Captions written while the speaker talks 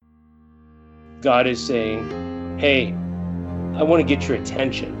God is saying, hey, I want to get your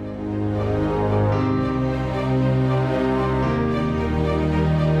attention.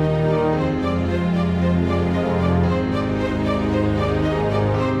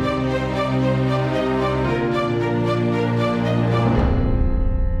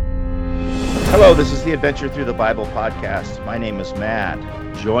 Hello, this is the Adventure Through the Bible podcast. My name is Matt.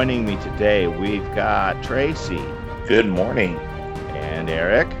 Joining me today, we've got Tracy. Good morning. And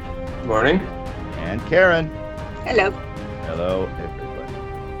Eric. Good morning. And Karen. Hello. Hello, everybody.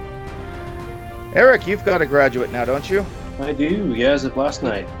 Eric, you've got a graduate now, don't you? I do, yeah, as of last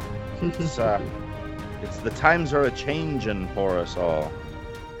night. It's the times are a-changin' for us all.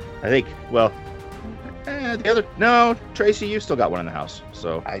 I think, Tracy, you still got one in the house,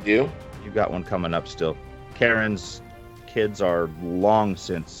 so. I do. You've got one coming up still. Karen's kids are long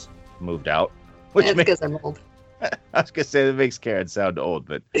since moved out. That's because I'm old. I was going to say that makes Karen sound old,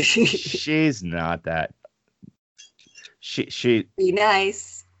 but she's not that. She Be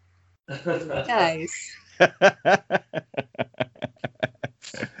nice. Nice.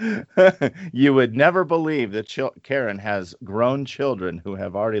 You would never believe that Karen has grown children who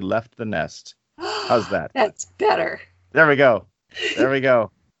have already left the nest. How's that? That's better. There we go. I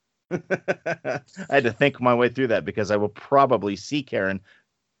had to think my way through that because I will probably see Karen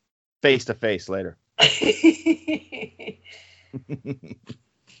face to face later.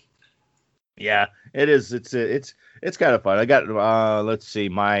 Yeah, it is. It's kind of fun. I got let's see,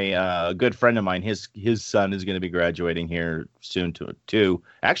 my good friend of mine, his son is going to be graduating here soon too.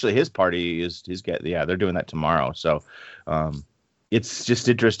 Actually, his party they're doing that tomorrow. So it's just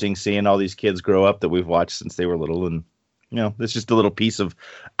interesting seeing all these kids grow up that we've watched since they were little, and it's just a little piece of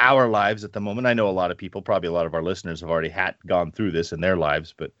our lives at the moment. I know a lot of people, probably a lot of our listeners, have already gone through this in their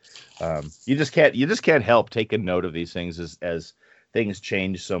lives, but you just can't help taking note of these things as things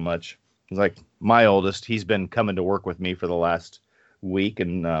change so much. It's like my oldest, he's been coming to work with me for the last week,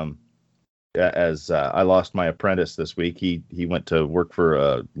 and as I lost my apprentice this week, he went to work for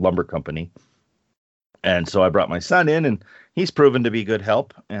a lumber company, and so I brought my son in, and he's proven to be good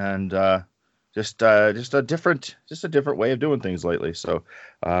help, and just a different way of doing things lately. So,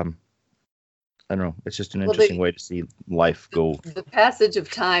 I don't know. It's just an interesting way to see life go. The passage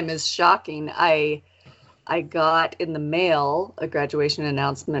of time is shocking. I got in the mail a graduation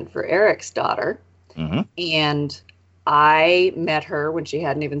announcement for Eric's daughter, and I met her when she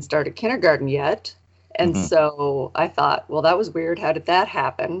hadn't even started kindergarten yet. And so I thought, well, that was weird. How did that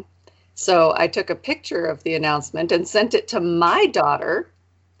happen? So I took a picture of the announcement and sent it to my daughter,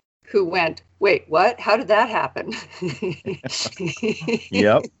 who went, wait, what? How did that happen?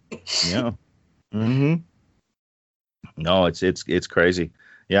 Yep. Yeah. No, it's crazy.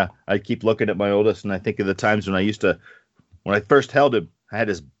 Yeah. I keep looking at my oldest, and I think of the times when I first held him, I had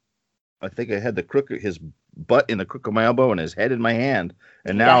his butt in the crook of my elbow and his head in my hand.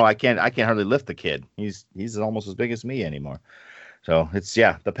 And now I can't hardly lift the kid. He's almost as big as me anymore. So it's,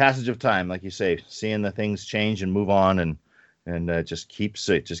 the passage of time, like you say, seeing the things change and move on, and it just keeps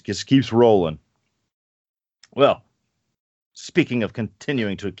rolling. Well, speaking of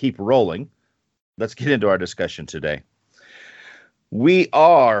continuing to keep rolling, let's get into our discussion today. We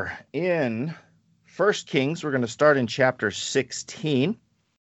are in 1 Kings. We're going to start in chapter 16.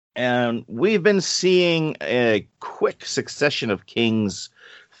 And we've been seeing a quick succession of kings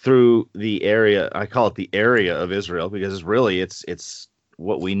through the area. I call it the area of Israel because really it's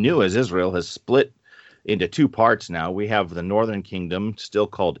what we knew as Israel has split into two parts now. We have the northern kingdom, still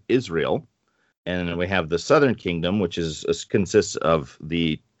called Israel, and then we have the southern kingdom, which consists of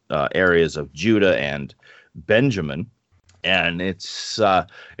the areas of Judah and Benjamin. And it's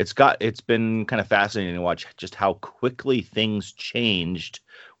been kind of fascinating to watch just how quickly things changed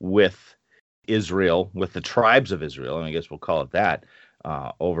with Israel, with the tribes of Israel, and I guess we'll call it that,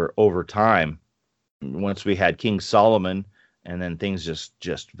 over time. Once we had King Solomon, and then things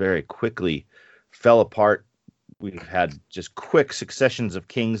just very quickly fell apart. We've had just quick successions of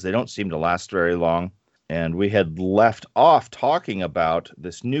kings. They don't seem to last very long. And we had left off talking about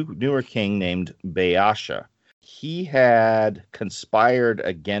this newer king named Baasha. He had conspired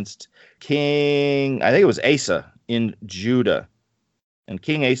against King, I think it was Asa in Judah. And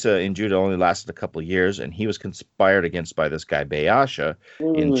King Asa in Judah only lasted a couple of years, and he was conspired against by this guy Baasha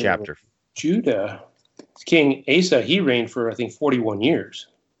in chapter. Judah. King Asa, he reigned for, I think, 41 years.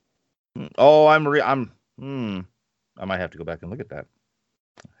 Oh, I might have to go back and look at that.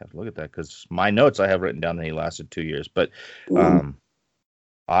 I have to look at that because my notes I have written down that he lasted 2 years, but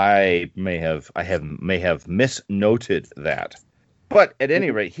I may have misnoted that. But at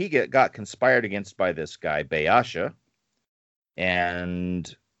any rate, he got conspired against by this guy Baasha,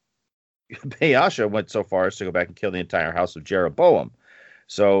 and Baasha went so far as to go back and kill the entire house of Jeroboam.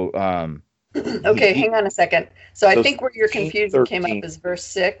 So, okay, hang on a second. So I think where your 13. confusion came up is verse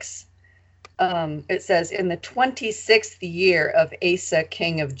 6. It says, in the 26th year of Asa,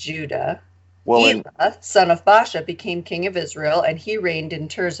 king of Judah, Elah, son of Baasha, became king of Israel, and he reigned in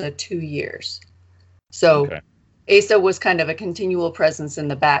Tirzah 2 years. So Asa was kind of a continual presence in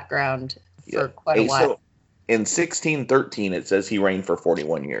the background for quite a while. In 1613, it says he reigned for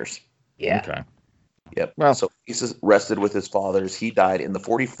 41 years. Yeah. Okay. Yep. Well, so Asa rested with his fathers. He died in the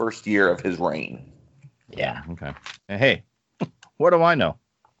 41st year of his reign. Yeah. Okay. And hey, what do I know?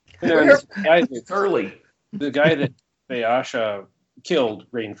 It's early. The guy that Baasha killed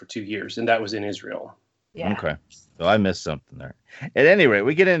reigned for 2 years, and that was in Israel. Yeah. Okay. So I missed something there. At any rate,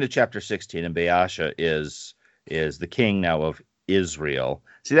 we get into chapter 16, and Baasha is the king now of Israel.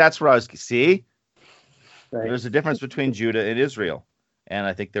 See, that's where I was. See, there's a difference between Judah and Israel, and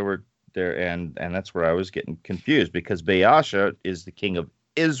I think there, and that's where I was getting confused, because Baasha is the king of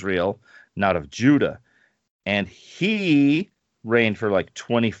Israel, not of Judah, and he reigned for like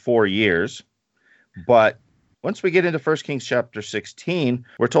 24 years. But once we get into 1 Kings chapter 16,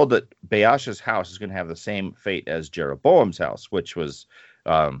 we're told that Baasha's house is going to have the same fate as Jeroboam's house, which was,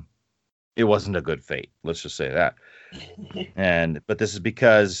 it wasn't a good fate. Let's just say that. But this is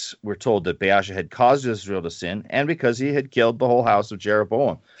because we're told that Baasha had caused Israel to sin, and because he had killed the whole house of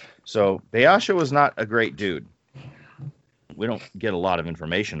Jeroboam. So Baasha was not a great dude. We don't get a lot of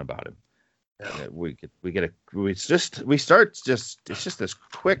information about him. It's just this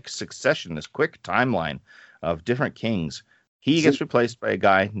quick succession, this quick timeline of different kings. He gets replaced by a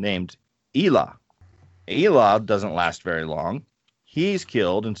guy named Elah. Elah doesn't last very long. He's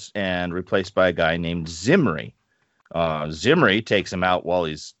killed and replaced by a guy named Zimri. Zimri takes Elah out while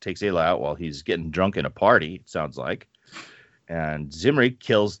he's getting drunk in a party, it sounds like. And Zimri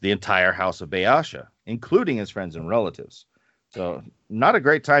kills the entire house of Baasha, including his friends and relatives. So not a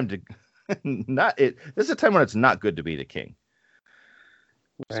great time to this is a time when it's not good to be the king.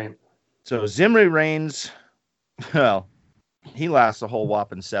 Right. So Zimri reigns, well, he lasts a whole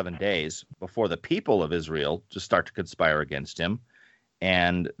whopping 7 days before the people of Israel just start to conspire against him.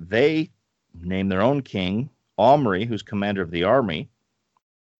 And they name their own king, Omri, who's commander of the army.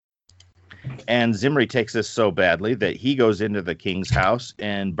 And Zimri takes this so badly that he goes into the king's house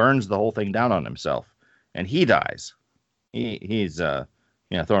and burns the whole thing down on himself. And he dies. He's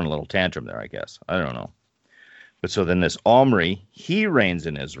throwing a little tantrum there, I guess. I don't know. But so then this Omri, he reigns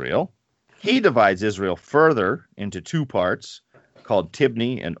in Israel. He divides Israel further into two parts called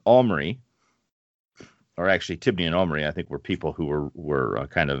Tibni and Omri. Or actually, Tibni and Omri, I think, were people who were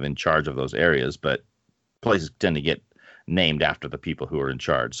kind of in charge of those areas, but places tend to get named after the people who are in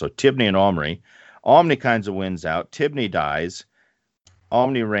charge. So Tibni and Omri. Omri kind of wins out. Tibni dies.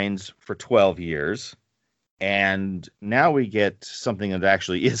 Omri reigns for 12 years. And now we get something that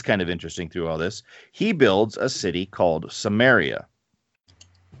actually is kind of interesting through all this. He builds a city called Samaria.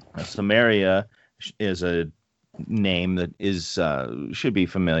 Now, Samaria is a name that is should be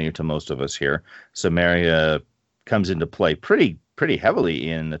familiar to most of us here. Samaria comes into play pretty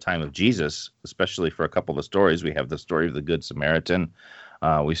heavily in the time of Jesus, especially for a couple of stories. We have the story of the Good Samaritan.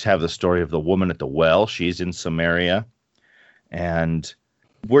 We have the story of the woman at the well. She's in Samaria. And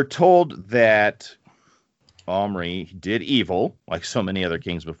we're told that Omri did evil, like so many other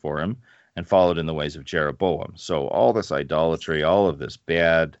kings before him, and followed in the ways of Jeroboam. So all this idolatry, all of this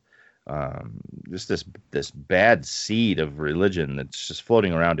bad, this bad seed of religion that's just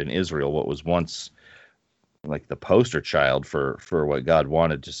floating around in Israel, what was once like the poster child for what God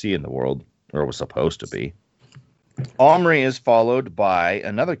wanted to see in the world, or was supposed to be. Omri is followed by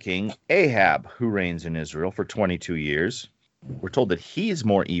another king, Ahab, who reigns in Israel for 22 years. We're told that he's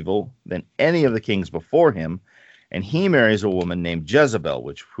more evil than any of the kings before him, and he marries a woman named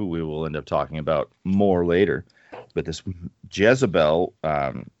Jezebel, who we will end up talking about more later. But this Jezebel,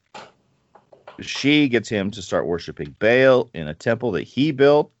 she gets him to start worshiping Baal in a temple that he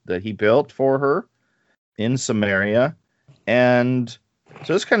built for her in Samaria. And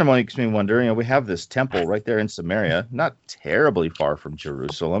so this kind of makes me wonder, we have this temple right there in Samaria, not terribly far from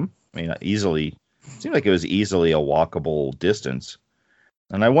Jerusalem. I mean, it seemed like it was easily a walkable distance.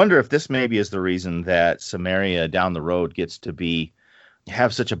 And I wonder if this maybe is the reason that Samaria down the road gets to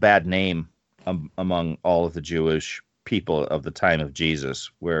have such a bad name among all of the Jewish people of the time of Jesus,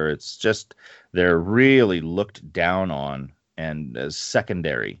 where it's just they're really looked down on and as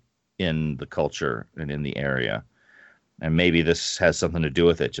secondary in the culture and in the area. And maybe this has something to do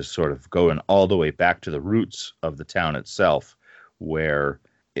with it, just sort of going all the way back to the roots of the town itself, where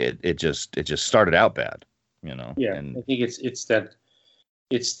it just started out bad, Yeah, and I think it's that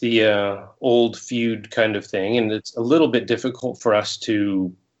it's the old feud kind of thing, and it's a little bit difficult for us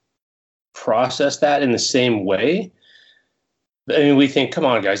to process that in the same way. I mean, we think, come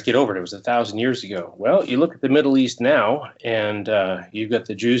on, guys, get over it. It was 1,000 years ago. Well, you look at the Middle East now, and you've got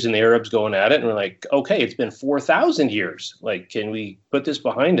the Jews and the Arabs going at it, and we're like, okay, it's been 4,000 years. Like, can we put this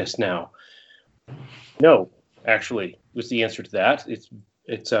behind us now? No, actually, was the answer to that.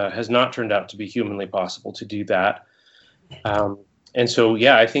 It has not turned out to be humanly possible to do that. And so,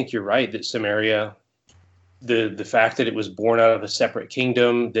 yeah, I think you're right that Samaria, the fact that it was born out of a separate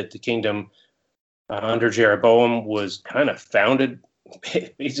kingdom, that the kingdom under Jeroboam was kind of founded,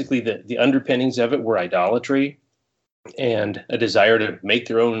 basically the underpinnings of it were idolatry and a desire to make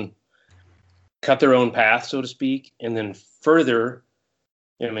cut their own path, so to speak. And then further,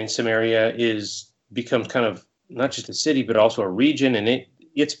 I mean, Samaria becomes kind of not just a city, but also a region, and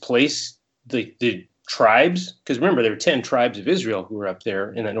its place, the tribes, because remember, there were 10 tribes of Israel who were up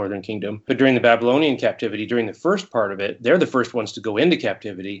there in that northern kingdom. But during the Babylonian captivity, during the first part of it, they're the first ones to go into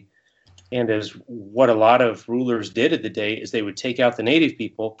captivity. And as what a lot of rulers did at the day is they would take out the native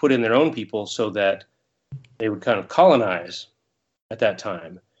people, put in their own people so that they would kind of colonize at that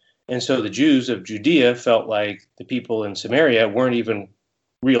time. And so the Jews of Judea felt like the people in Samaria weren't even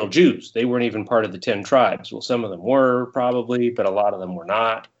real Jews. They weren't even part of the 10 tribes. Well, some of them were probably, but a lot of them were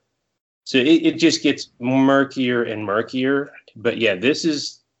not. So it just gets murkier and murkier. But yeah, this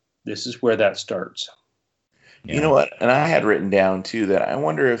is where that starts. Yeah. You know what? And I had written down too that I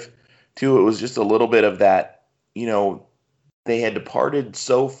wonder if too it was just a little bit of that, they had departed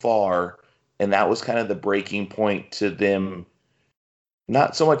so far, and that was kind of the breaking point to them.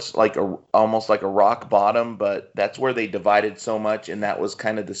 Not so much like almost like a rock bottom, but that's where they divided so much, and that was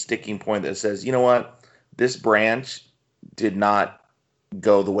kind of the sticking point that says, you know what, this branch did not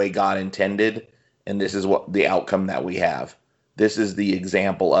go the way God intended, and this is what the outcome that we have. This is the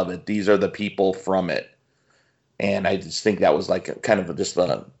example of it. These are the people from it, and I just think that was like kind of just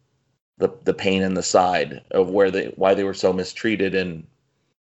the pain in the side of why they were so mistreated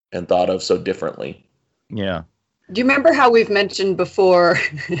and thought of so differently. Yeah. Do you remember how we've mentioned before,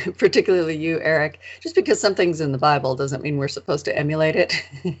 particularly you, Eric, just because something's in the Bible doesn't mean we're supposed to emulate it?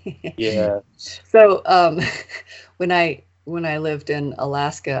 Yeah. So when I lived in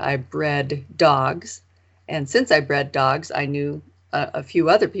Alaska, I bred dogs. And since I bred dogs, I knew a few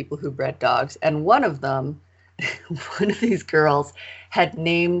other people who bred dogs. And one of these girls had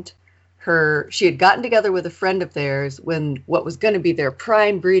named she had gotten together with a friend of theirs when what was going to be their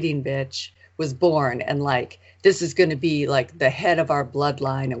prime breeding bitch was born, and like, this is going to be like the head of our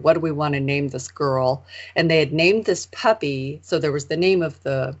bloodline, and what do we want to name this girl? And they had named this puppy, so there was the name of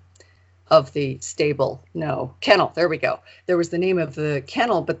the kennel, there we go. There was the name of the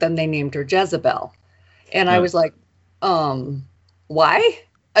kennel, but then they named her Jezebel. And I was like, why?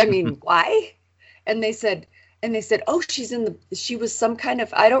 I mean, why? And they said, oh, she was some kind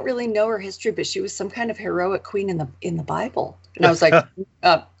of, I don't really know her history, but she was some kind of heroic queen in the Bible. And I was like,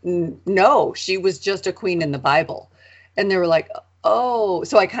 no, she was just a queen in the Bible. And they were like, oh,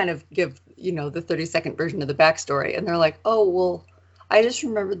 so I kind of give, the 30-second version of the backstory. And they're like, oh, well, I just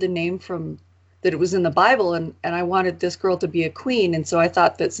remembered the name that it was in the Bible, and I wanted this girl to be a queen. And so I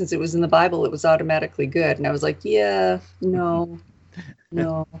thought that since it was in the Bible, it was automatically good. And I was like, yeah, no.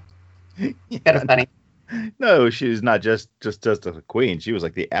 Kind of funny. No, she's not just a queen. She was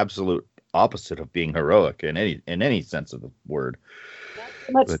like the absolute opposite of being heroic in any sense of the word.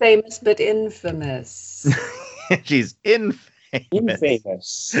 Not so much famous, but infamous. She's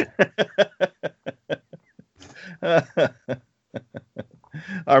infamous.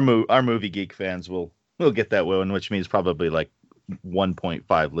 Our movie geek fans will get that one, which means probably like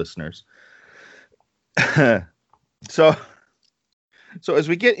 1.5 listeners. So as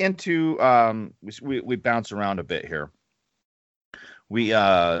we get into, we bounce around a bit here. We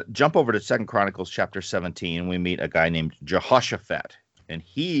jump over to 2 Chronicles chapter 17, and we meet a guy named Jehoshaphat, and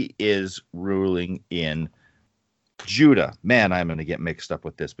he is ruling in Judah. Man, I'm going to get mixed up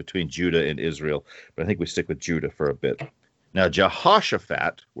with this between Judah and Israel, but I think we stick with Judah for a bit. Now,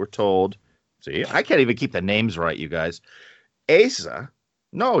 Jehoshaphat, we're told, see, I can't even keep the names right, you guys. Asa,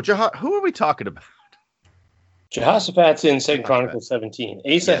 no, who are we talking about? Jehoshaphat's in 2 Chronicles 17.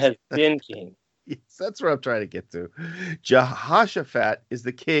 Asa has been king. Yes, that's where I'm trying to get to. Jehoshaphat is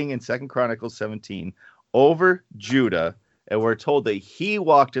the king in 2 Chronicles 17 over Judah, and we're told that he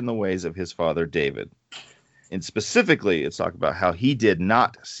walked in the ways of his father David. And specifically, it's talking about how he did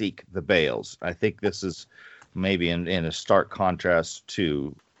not seek the Baals. I think this is maybe in a stark contrast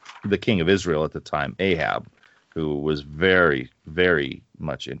to the king of Israel at the time, Ahab, who was very, very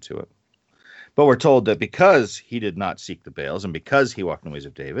much into it. But we're told that because he did not seek the Baals and because he walked in the ways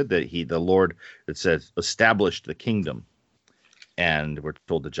of David, that the Lord, it says, established the kingdom. And we're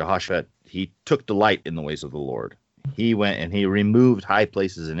told that Jehoshaphat, he took delight in the ways of the Lord. He went and he removed high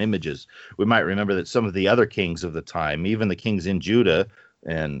places and images. We might remember that some of the other kings of the time, even the kings in Judah,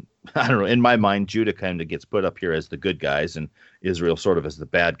 and I don't know, in my mind, Judah kind of gets put up here as the good guys and Israel sort of as the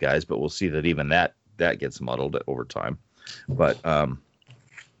bad guys, but we'll see that even that gets muddled over time. But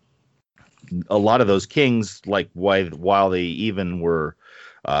a lot of those kings, like while they even were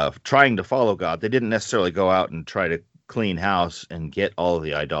trying to follow God, they didn't necessarily go out and try to clean house and get all of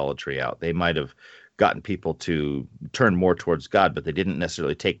the idolatry out. They might have gotten people to turn more towards God, but they didn't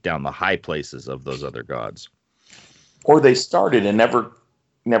necessarily take down the high places of those other gods. Or they started and never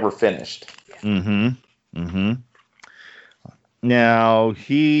finished. Now,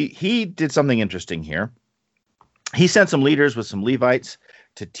 he did something interesting here. He sent some leaders with some Levites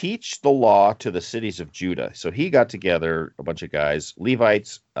to teach the law to the cities of Judah. So he got together a bunch of guys,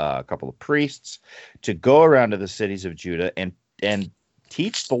 Levites, a couple of priests, to go around to the cities of Judah and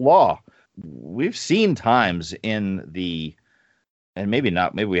teach the law. We've seen times in the, and maybe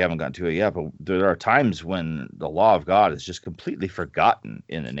we haven't gotten to it yet, but there are times when the law of God is just completely forgotten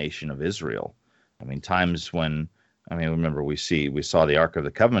in the nation of Israel. I mean, times when, remember we saw the Ark of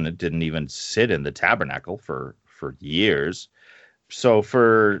the Covenant didn't even sit in the tabernacle for years. So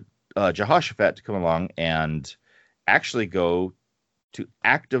for Jehoshaphat to come along and actually go to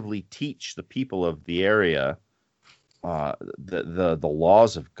actively teach the people of the area the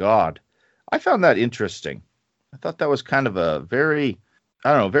laws of God, I found that interesting. I thought that was kind of a very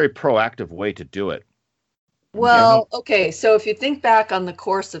proactive way to do it. Well, okay, so if you think back on the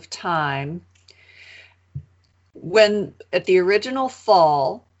course of time, when at the original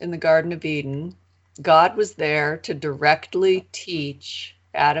fall in the Garden of Eden, God was there to directly teach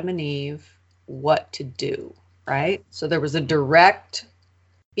Adam and Eve what to do, right? So there was a direct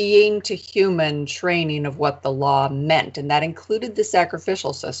being to human training of what the law meant, and that included the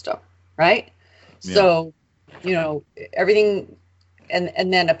sacrificial system, right? Yeah. So, everything,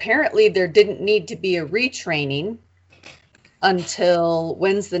 and then apparently there didn't need to be a retraining until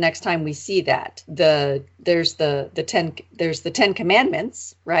when's the next time we see that? There's the 10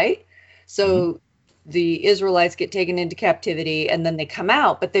 Commandments, right? So the Israelites get taken into captivity and then they come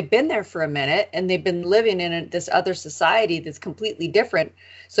out, but they've been there for a minute and they've been living in this other society that's completely different.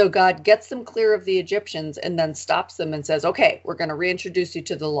 So God gets them clear of the Egyptians and then stops them and says, okay, we're going to reintroduce you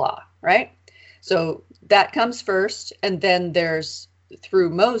to the law, right? So that comes first. And then through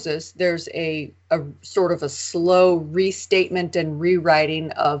Moses, there's a sort of a slow restatement and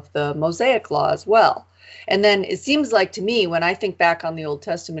rewriting of the Mosaic law as well. And then it seems like to me, when I think back on the Old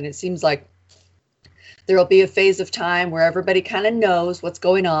Testament, it seems like there'll be a phase of time where everybody kind of knows what's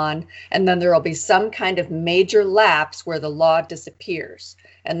going on. And then there'll be some kind of major lapse where the law disappears.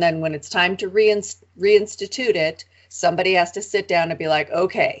 And then when it's time to reinstitute it, somebody has to sit down and be like,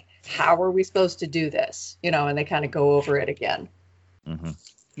 okay, how are we supposed to do this? And they kind of go over it again. Mm-hmm.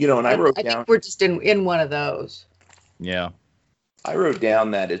 And I wrote down, think we're just in one of those. Yeah. I wrote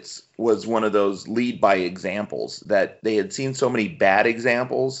down that it was one of those lead by examples, that they had seen so many bad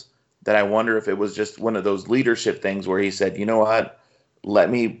examples that I wonder if it was just one of those leadership things where he said, you know what,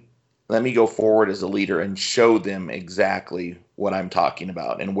 let me go forward as a leader and show them exactly what I'm talking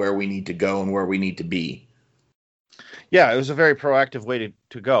about and where we need to go and where we need to be. Yeah, it was a very proactive way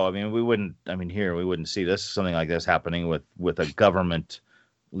to go. We wouldn't see something like this happening with a government,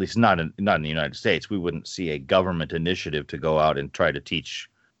 at least not in the United States. We wouldn't see a government initiative to go out and try to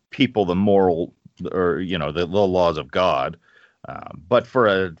teach people the moral or, the laws of God. But for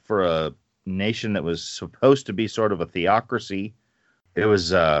a nation that was supposed to be sort of a theocracy, it was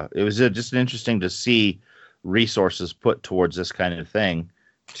just interesting to see resources put towards this kind of thing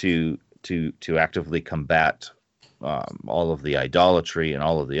to actively combat all of the idolatry and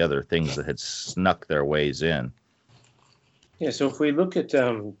all of the other things that had snuck their ways in. Yeah, so if we look at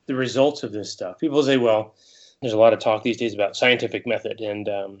the results of this stuff, people say, well, there's a lot of talk these days about scientific method and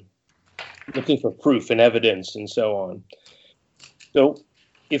looking for proof and evidence and so on. So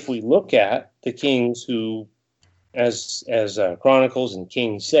if we look at the kings who, as Chronicles and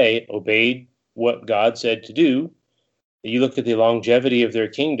Kings say, obeyed what God said to do, you look at the longevity of their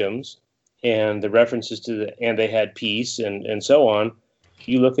kingdoms and the references to and they had peace and so on,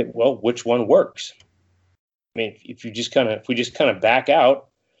 you look at, well, which one works? If we just kind of back out,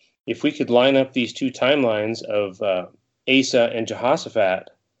 if we could line up these two timelines of Asa and Jehoshaphat,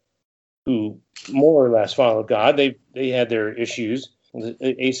 who more or less followed God, they had their issues.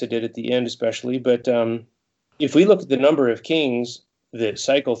 Asa did at the end especially, but if we look at the number of kings that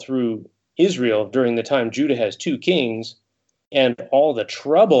cycle through Israel during the time Judah has 2 kings and all the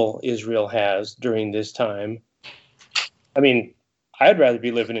trouble Israel has during this time, I mean, I'd rather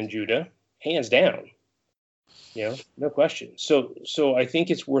be living in Judah, hands down. No question. So I think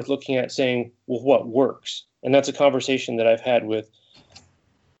it's worth looking at saying, well, what works? And that's a conversation that I've had with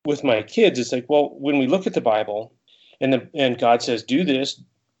my kids. It's like, well, when we look at the Bible and God says, do this,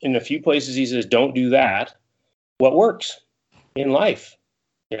 in a few places he says, don't do that. What works in life?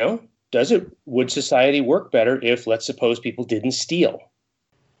 Would society work better if, let's suppose, people didn't steal?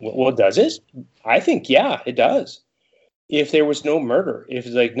 Well, does it? I think, yeah, it does. If there was no murder, if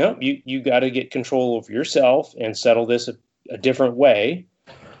it's like, no, you got to get control of yourself and settle this a different way,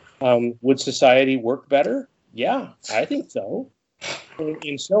 would society work better? Yeah, I think so.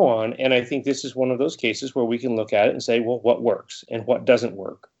 And so on. And I think this is one of those cases where we can look at it and say, well, what works and what doesn't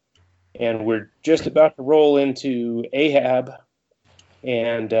work? And we're just about to roll into Ahab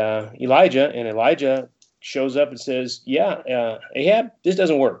and Elijah. And Elijah shows up and says, yeah, Ahab, this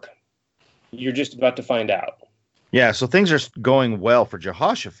doesn't work. You're just about to find out. Yeah, so things are going well for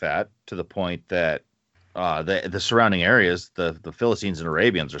Jehoshaphat to the point that the surrounding areas, the Philistines and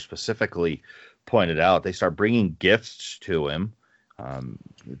Arabians are specifically pointed out. They start bringing gifts to him.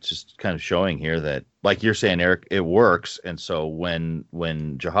 It's just kind of showing here that, like you're saying, Eric, it works. And so when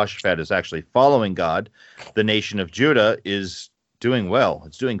Jehoshaphat is actually following God, the nation of Judah is doing well.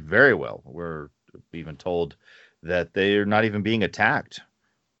 It's doing very well. We're even told that they're not even being attacked.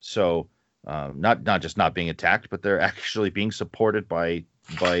 So not just not being attacked, but they're actually being supported by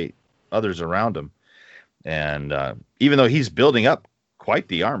others around him. And even though he's building up quite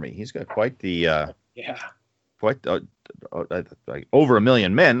the army, he's got quite the like over 1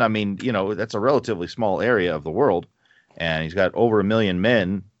 million men. I mean, that's a relatively small area of the world, and he's got over 1 million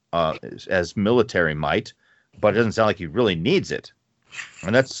men as military might. But it doesn't sound like he really needs it.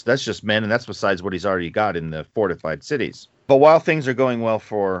 And that's just men, and that's besides what he's already got in the fortified cities. But while things are going well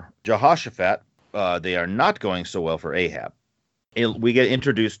for Jehoshaphat, they are not going so well for Ahab. We get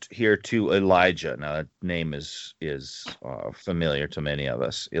introduced here to Elijah. Now, that name is familiar to many of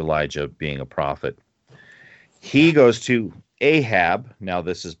us, Elijah being a prophet. He goes to Ahab. Now,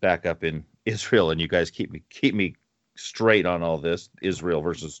 this is back up in Israel, and you guys keep me straight on all this, Israel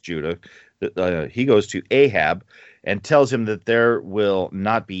versus Judah. He goes to Ahab and tells him that there will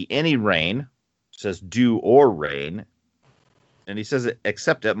not be any rain, says dew or rain, and he says,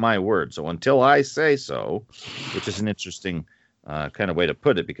 except at my word. So until I say so, which is an interesting kind of way to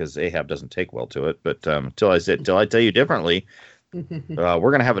put it, because Ahab doesn't take well to it. But till I tell you differently, we're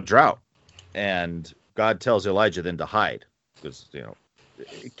going to have a drought. And God tells Elijah then to hide, because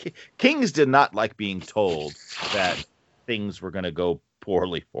kings did not like being told that things were going to go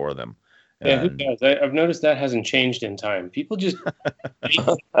poorly for them. Yeah, who does? I've noticed that hasn't changed in time. People just,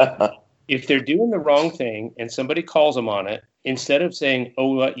 if they're doing the wrong thing and somebody calls them on it, instead of saying,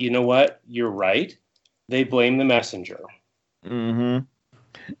 oh, you know what, you're right, they blame the messenger. Mm-hmm.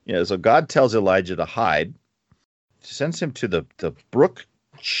 Yeah, so God tells Elijah to hide, sends him to the brook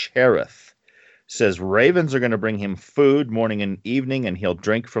Cherith, says ravens are going to bring him food morning and evening, and he'll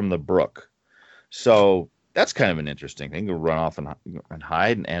drink from the brook. So that's kind of an interesting thing. You'll run off and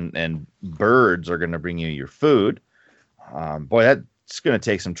hide, and birds are going to bring you your food. Boy, that's going to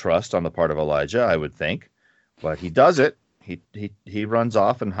take some trust on the part of Elijah, I would think. But he does it. He runs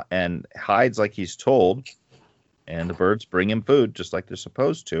off and hides like he's told, and the birds bring him food just like they're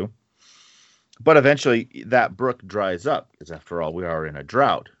supposed to. But eventually that brook dries up, because after all, we are in a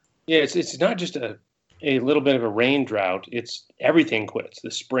drought. Yeah, it's not just a little bit of a rain drought. It's everything quits.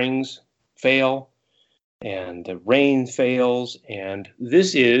 The springs fail, and the rain fails, and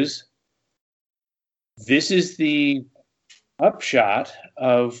this is the upshot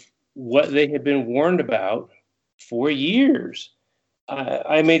of what they had been warned about for years.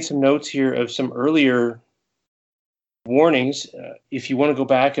 I made some notes here of some earlier warnings. If you want to go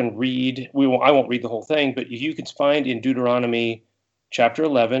back and read, I won't read the whole thing, but you can find in Deuteronomy chapter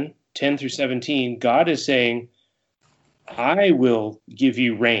 11, 10 through 17, God is saying, I will give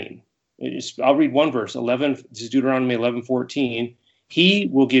you rain. I'll read one verse, 11. This is Deuteronomy 11:14. He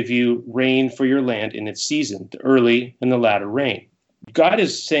will give you rain for your land in its season, the early and the latter rain. God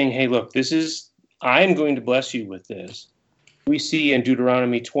is saying, hey, look, I'm going to bless you with this. We see in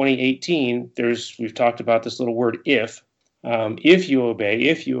Deuteronomy 20:18, we've talked about this little word if you obey,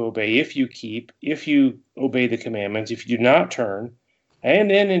 if you keep, if you obey the commandments, if you do not turn. And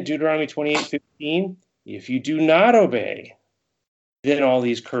then in Deuteronomy 28:15, if you do not obey, then all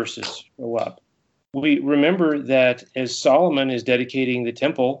these curses show up. We remember that as Solomon is dedicating the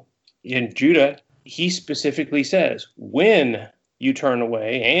temple in Judah, he specifically says, when you turn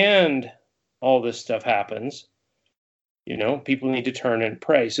away and all this stuff happens, people need to turn and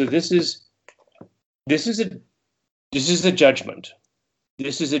pray. So this is a judgment.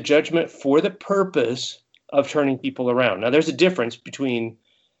 This is a judgment for the purpose of turning people around. Now, there's a difference between,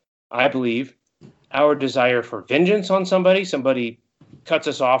 I believe, our desire for vengeance on somebody cuts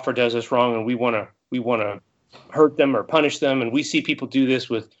us off or does us wrong, and we want to hurt them or punish them, and we see people do this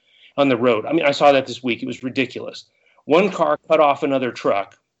on the road. I mean, I saw that this week. It was ridiculous. One car cut off another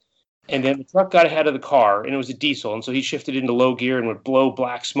truck, and then the truck got ahead of the car, and it was a diesel, and so he shifted into low gear and would blow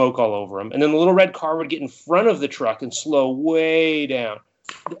black smoke all over him. And then the little red car would get in front of the truck and slow way down.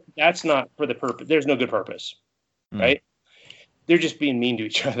 That's not for the purpose. There's no good purpose, right? They're just being mean to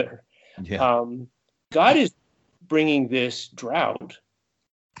each other. Yeah. God is bringing this drought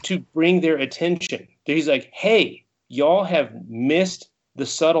to bring their attention. He's like, hey, y'all have missed the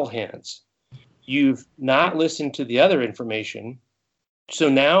subtle hints. You've not listened to the other information. So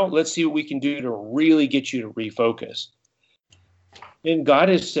now let's see what we can do to really get you to refocus. And God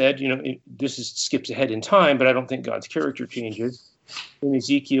has said, skips ahead in time, but I don't think God's character changes. In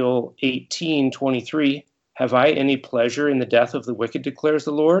Ezekiel 18:23, have I any pleasure in the death of the wicked, declares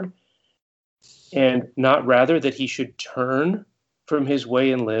the Lord, and not rather that he should turn from his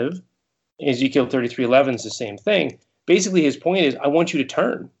way and live? Ezekiel 33:11 is the same thing. Basically, his point is, I want you to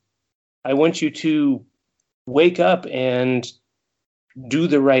turn. I want you to wake up and do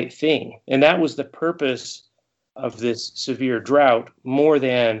the right thing. And that was the purpose of this severe drought, more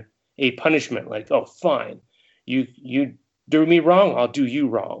than a punishment, like, oh, fine, you do me wrong, I'll do you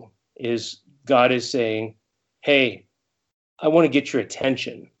wrong. God is saying, hey, I want to get your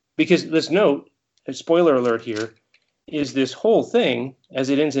attention. Because let's note, a spoiler alert here, is this whole thing, as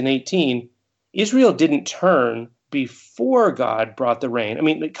it ends in 18, Israel didn't turn before God brought the rain. I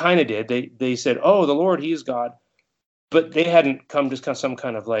mean, they kind of did. They said, oh, the Lord, he is God. But they hadn't come to some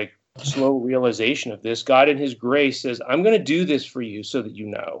kind of like slow realization of this. God in his grace says, I'm going to do this for you so that you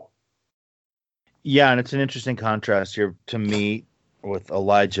know. Yeah, and it's an interesting contrast here to me with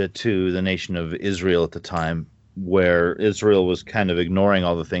Elijah to the nation of Israel at the time, where Israel was kind of ignoring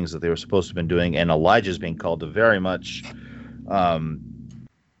all the things that they were supposed to have been doing, and Elijah's being called to very much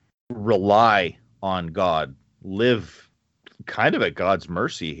rely on God, live kind of at God's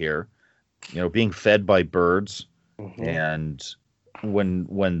mercy here, being fed by birds. Mm-hmm. And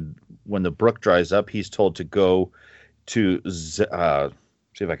when the brook dries up, he's told to go to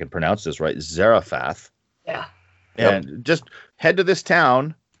see if I can pronounce this right, Zarephath. Yeah. And just head to this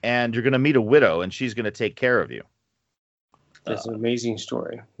town, and you're going to meet a widow, and she's going to take care of you. That's an amazing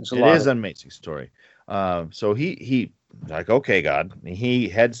story. It is an amazing story. So he like, okay, God. He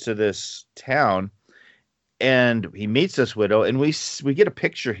heads to this town, and he meets this widow, and we get a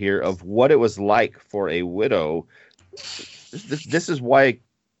picture here of what it was like for a widow. This is why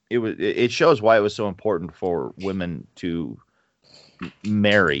it shows why it was so important for women to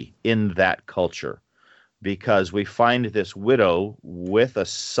marry in that culture, because we find this widow with a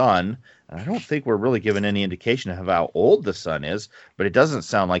son, and I don't think we're really given any indication of how old the son is, but it doesn't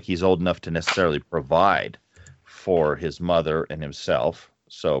sound like he's old enough to necessarily provide for his mother and himself.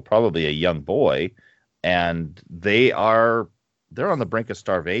 So probably a young boy, and they're on the brink of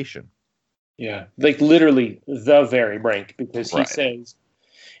starvation. Yeah, like literally the very brink, because he says,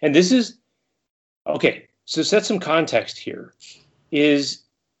 and this is okay. So set some context here. Is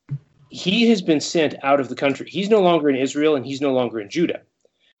he has been sent out of the country. He's no longer in Israel, and he's no longer in Judah.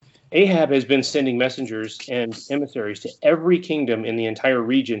 Ahab has been sending messengers and emissaries to every kingdom in the entire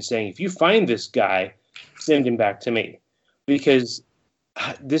region saying, if you find this guy, send him back to me. Because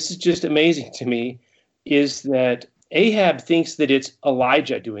this is just amazing to me, is that Ahab thinks that it's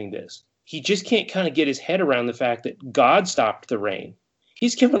Elijah doing this. He just can't kind of get his head around the fact that God stopped the rain.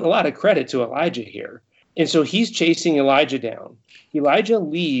 He's given a lot of credit to Elijah here. And so he's chasing Elijah down. Elijah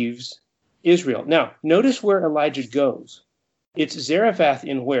leaves Israel. Now, notice where Elijah goes. It's Zarephath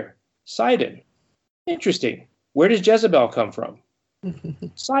in where? Sidon. Interesting. Where does Jezebel come from?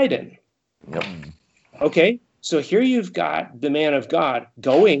 Sidon. Yep. Okay, so here you've got the man of God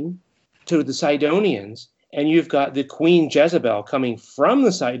going to the Sidonians, and you've got the queen Jezebel coming from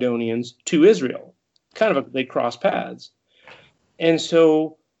the Sidonians to Israel. They cross paths.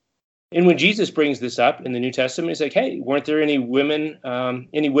 And when Jesus brings this up in the New Testament, he's like, hey, weren't there any women,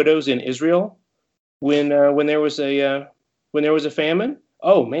 any widows in Israel when there was a famine?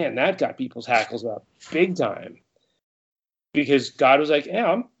 Oh man, that got people's hackles up big time. Because God was like,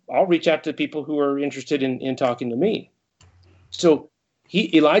 yeah, I'll reach out to people who are interested in talking to me. So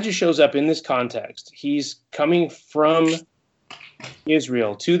Elijah shows up in this context. He's coming from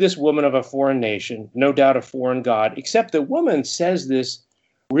Israel to this woman of a foreign nation, no doubt a foreign God, except the woman says this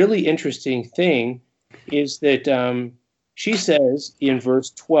really interesting thing is that she says in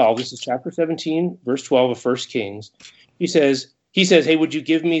verse 12, this is chapter 17, verse 12 of 1 Kings. He says, hey, would you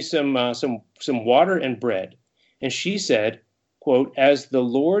give me some water and bread? And she said, quote, as the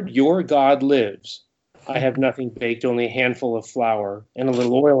Lord your God lives, I have nothing baked, only a handful of flour and a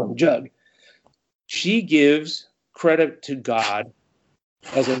little oil in a jug. She gives credit to God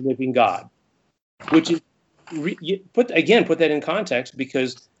as a living God, which is, put that in context,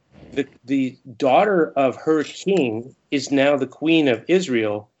 because the daughter of her king is now the queen of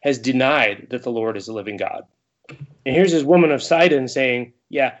Israel, has denied that the Lord is a living God. And here's this woman of Sidon saying,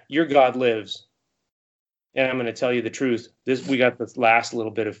 yeah, your God lives. And I'm going to tell you the truth. We got this last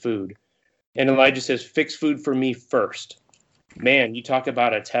little bit of food. And Elijah says, fix food for me first. Man, you talk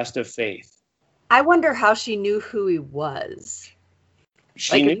about a test of faith. I wonder how she knew who he was.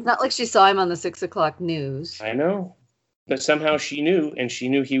 She knew. It's not like she saw him on the 6 o'clock news. I know. But somehow she knew, and she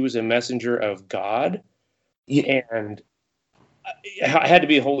knew he was a messenger of God. Yeah. And it had to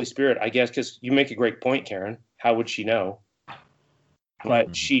be the Holy Spirit, I guess, because you make a great point, Karen. How would she know?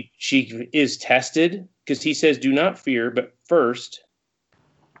 But she is tested, because he says, do not fear, but first.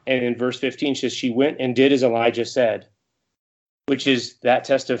 And in verse 15, she says, she went and did as Elijah said, which is that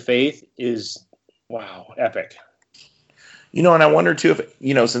test of faith is, wow, epic. And I wonder, too,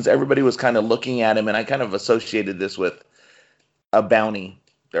 if, since everybody was kind of looking at him, and I kind of associated this with a bounty.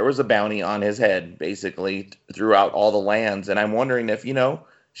 There was a bounty on his head, basically, throughout all the lands. And I'm wondering if,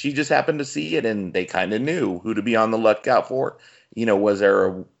 she just happened to see it and they kind of knew who to be on the lookout for. Was there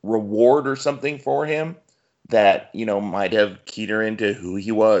a reward or something for him that, might have keyed her into who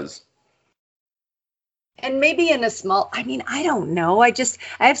he was? And maybe in a small, I don't know. I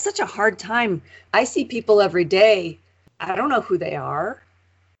have such a hard time. I see people every day. I don't know who they are.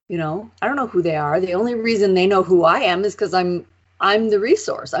 I don't know who they are. The only reason they know who I am is because I'm the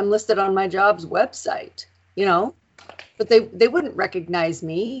resource. I'm listed on my job's website, but they wouldn't recognize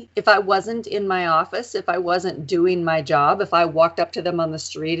me if I wasn't in my office, if I wasn't doing my job. If I walked up to them on the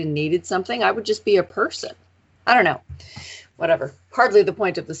street and needed something, I would just be a person. I don't know. Whatever. Hardly the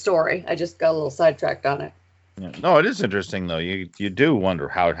point of the story. I just got a little sidetracked on it. Yeah. No, it is interesting though. You do wonder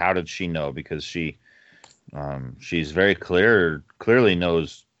how did she know? Because she's very clearly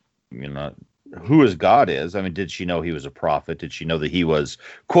knows, who his God is. Did she know he was a prophet? Did she know that he was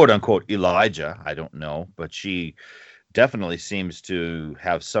quote unquote Elijah? I don't know, but she definitely seems to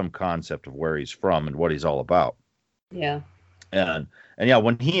have some concept of where he's from and what he's all about. Yeah. And yeah,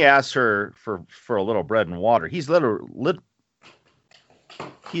 when he asks her for a little bread and water, he's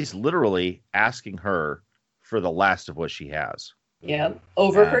literally asking her for the last of what she has. Yeah,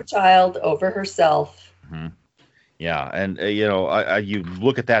 over her child, over herself. Mm-hmm. Yeah, and you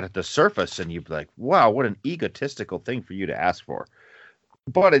look at that at the surface, and you'd be like, "Wow, what an egotistical thing for you to ask for."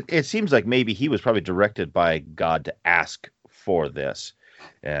 But it seems like maybe he was probably directed by God to ask for this,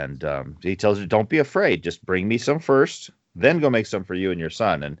 and he tells her, "Don't be afraid. Just bring me some first, then go make some for you and your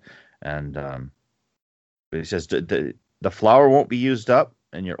son." And he says, "The flour won't be used up,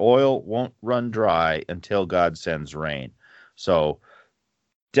 and your oil won't run dry until God sends rain." So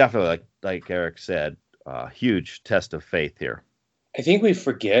definitely, like Eric said, huge test of faith here. I think we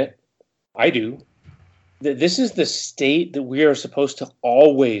forget, I do, that this is the state that we are supposed to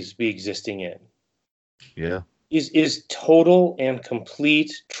always be existing in. Yeah. Is total and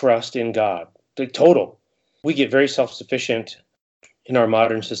complete trust in God. The total. We get very self-sufficient in our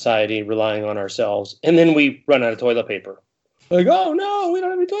modern society, relying on ourselves, and then we run out of toilet paper. Like, oh no, we don't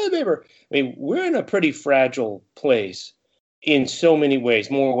have any toilet paper. We're in a pretty fragile place in so many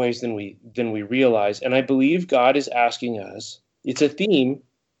ways, more ways than we realize. And I believe God is asking us, it's a theme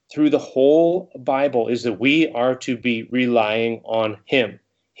through the whole Bible, is that we are to be relying on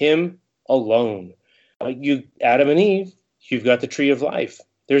him alone. You, Adam and Eve, you've got the tree of life.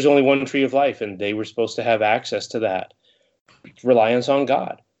 There's only one tree of life, and they were supposed to have access to that. Reliance on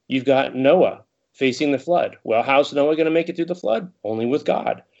God. You've got Noah facing the flood. Well, how's Noah going to make it through the flood? Only with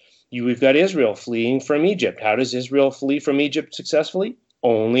God. We've got Israel fleeing from Egypt. How does Israel flee from Egypt successfully?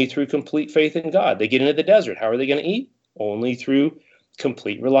 Only through complete faith in God. They get into the desert. How are they going to eat? Only through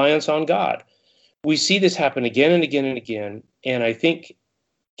complete reliance on God. We see this happen again and again and again. And I think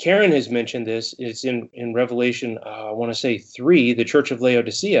Karen has mentioned this. It's in Revelation, I want to say 3, the Church of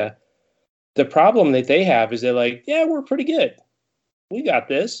Laodicea. The problem that they have is they're like, yeah, we're pretty good. We got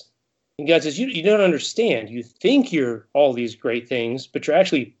this. And God says, you don't understand. You think you're all these great things, but you're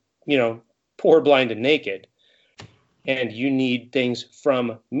actually, poor, blind, and naked. And you need things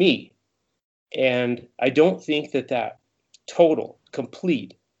from me. And I don't think that total,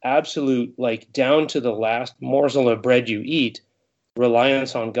 complete, absolute, like down to the last morsel of bread you eat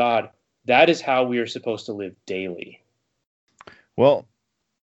reliance on God, that is how we are supposed to live daily. Well,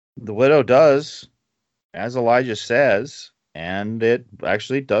 the widow does, as Elijah says, and it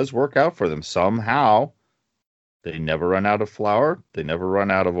actually does work out for them. Somehow, they never run out of flour. They never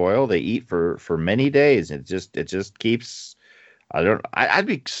run out of oil. They eat for many days. It just keeps. I'd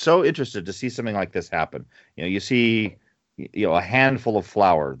be so interested to see something like this happen. You see, a handful of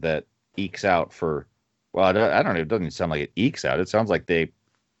flour that ekes out for. Well, I don't know. It doesn't sound like it ekes out. It sounds like they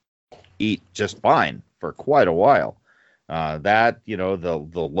eat just fine for quite a while. The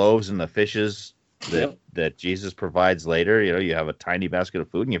loaves and the fishes that Jesus provides later, you have a tiny basket of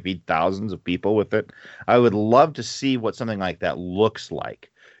food and you feed thousands of people with it. I would love to see what something like that looks like.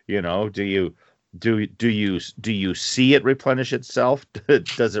 Do you see it replenish itself?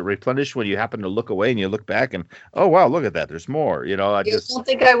 Does it replenish when you happen to look away and you look back and, oh wow, look at that, there's more. Don't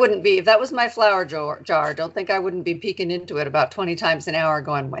think I wouldn't be, if that was my flour jar, don't think I wouldn't be peeking into it about 20 times an hour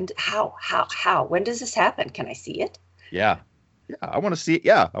going, how, when does this happen? Can I see it? Yeah, I want to see it.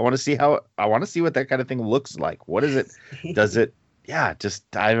 Yeah, I want to see what that kind of thing looks like. What is it? Does it? Yeah, just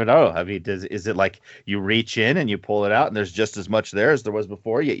I don't know. I mean, is it like you reach in and you pull it out and there's just as much there as there was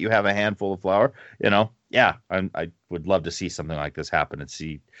before, yet you have a handful of flour? Yeah, I would love to see something like this happen and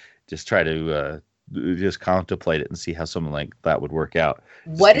just try to just contemplate it and see how something like that would work out.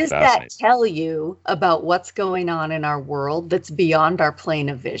 What does that tell you about what's going on in our world that's beyond our plane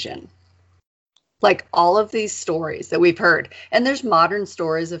of vision? Like all of these stories that we've heard, and there's modern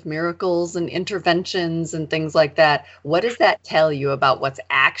stories of miracles and interventions and things like that. What does that tell you about what's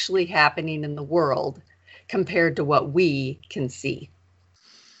actually happening in the world compared to what we can see?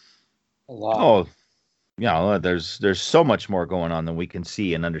 A lot. Oh, yeah. There's so much more going on than we can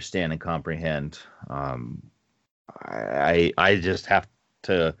see and understand and comprehend. I just have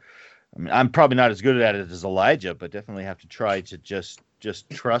to. I mean, I'm probably not as good at it as Elijah, but definitely have to try to just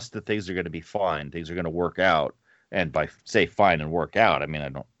trust that things are going to be fine. Things are going to work out. And by say fine and work out, I mean, I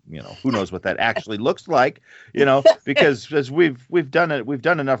don't, who knows what that actually looks like, because as we've done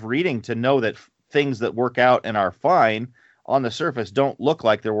enough reading to know that things that work out and are fine on the surface don't look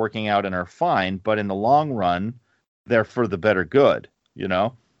like they're working out and are fine, but in the long run, they're for the better good,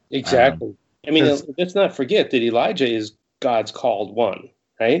 Exactly. I mean, let's not forget that Elijah is God's called one,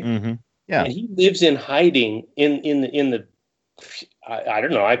 right? Mm-hmm. Yeah. And he lives in hiding in the I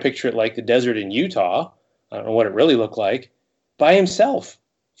don't know. I picture it like the desert in Utah. I don't know what it really looked like. By himself.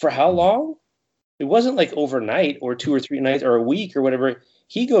 For how long? It wasn't like overnight or 2 or 3 nights or a week or whatever.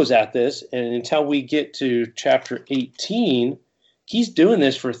 He goes at this, and until we get to chapter 18, he's doing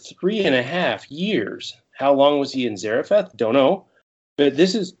this for 3.5 years. How long was he in Zarephath? Don't know. But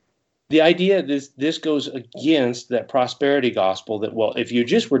this is the idea. This goes against that prosperity gospel that, well, if you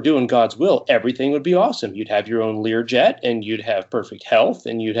just were doing God's will, everything would be awesome. You'd have your own Learjet and you'd have perfect health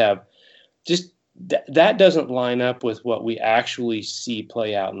and you'd have just that doesn't line up with what we actually see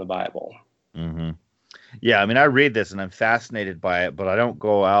play out in the Bible. Mm-hmm. Yeah, I mean, I read this and I'm fascinated by it, but I don't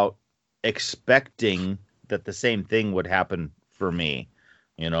go out expecting that the same thing would happen for me.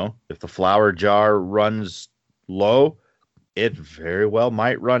 If the flour jar runs low, it very well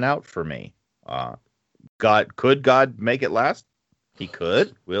might run out for me. Could God make it last? He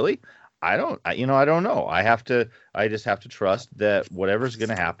could. Will he? I don't know. I just have to trust that whatever's going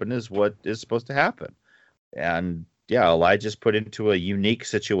to happen is what is supposed to happen. And yeah, Elijah's put into a unique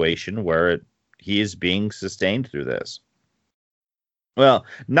situation where he is being sustained through this. Well,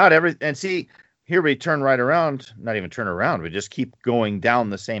 and see, here we turn right around, not even turn around. We just keep going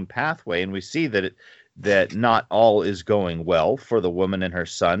down the same pathway. And we see that not all is going well for the woman and her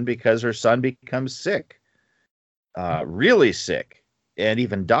son, because her son becomes sick, really sick, and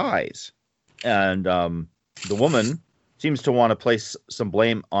even dies. And the woman seems to want to place some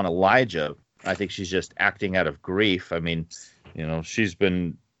blame on Elijah. I think she's just acting out of grief. I mean, she's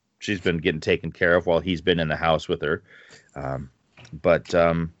been getting taken care of while he's been in the house with her. But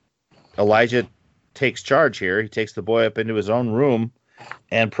Elijah takes charge here. He takes the boy up into his own room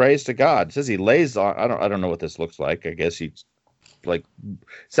and prays to God. It says he lays on. I don't know what this looks like. I guess he's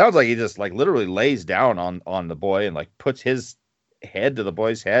sounds like he just literally lays down on the boy and puts his head to the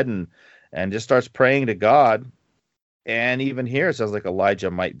boy's head and just starts praying to God. And even here, it sounds like Elijah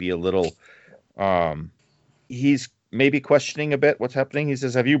might be a little. He's maybe questioning a bit what's happening. He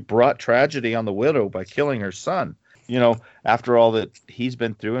says, "Have you brought tragedy on the widow by killing her son?" After all that he's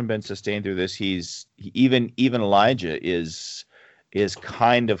been through and been sustained through this, even Elijah is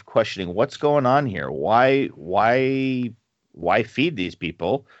kind of questioning what's going on here. Why feed these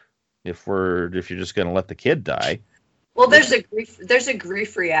people if you're just going to let the kid die? Well, there's a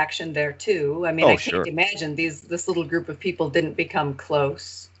grief reaction there too. I mean, I sure. can't imagine this little group of people didn't become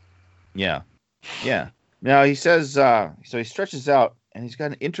close. Yeah. Now he says, so he stretches out, and he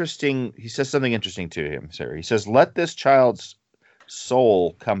says something interesting to him, sir. He says, "Let this child's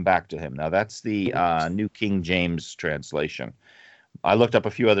soul come back to him." Now that's the New King James translation. I looked up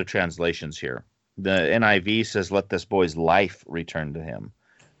a few other translations here. The NIV says, "Let this boy's life return to him."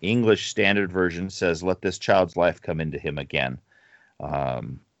 English Standard Version says, "Let this child's life come into him again."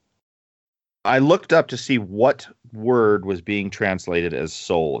 I looked up to see what word was being translated as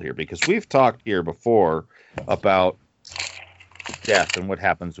soul here, because we've talked here before about death and what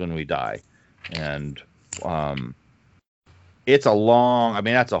happens when we die. And it's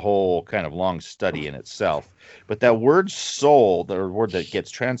that's a whole kind of long study in itself. But that word soul, the word that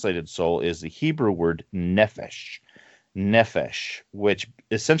gets translated soul, is the Hebrew word nephesh, which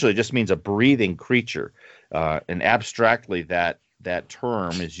essentially just means a breathing creature. And abstractly, that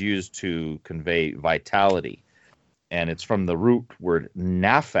term is used to convey vitality. And it's from the root word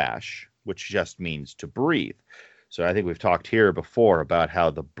nafash, which just means to breathe. So I think we've talked here before about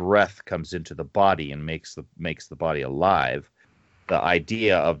how the breath comes into the body and makes the body alive. The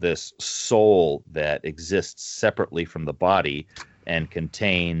idea of this soul that exists separately from the body and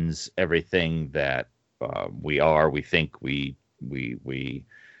contains everything that we are, we think, we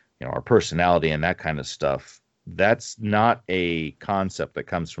our personality and that kind of stuff. That's not a concept that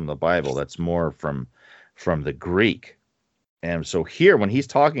comes from the Bible. That's more from the Greek. And so here, when he's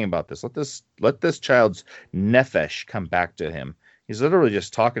talking about this, let this child's nephesh come back to him. He's literally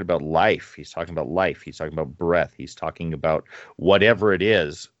just talking about life. He's talking about life. He's talking about breath. He's talking about whatever it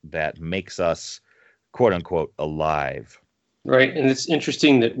is that makes us, quote unquote, alive. Right. And it's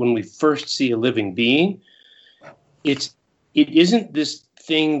interesting that when we first see a living being, it isn't this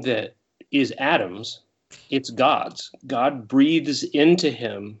thing that is Adam's. It's God's. God breathes into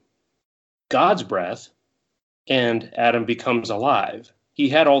him God's breath, and Adam becomes alive. He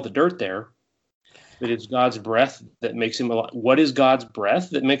had all the dirt there, but it's God's breath that makes him alive. What is God's breath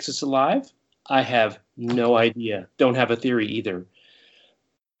that makes us alive? I have no idea. Don't have a theory either.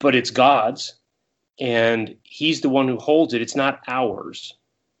 But it's God's, and he's the one who holds it. It's not ours.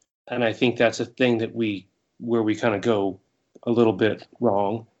 And I think that's a thing where we kind of go a little bit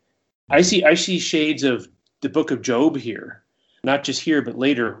wrong. I see shades of the book of Job here, not just here, but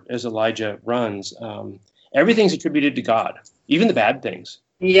later as Elijah runs. Everything's attributed to God, even the bad things.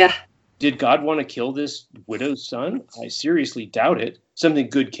 Yeah. Did God want to kill this widow's son? I seriously doubt it. Something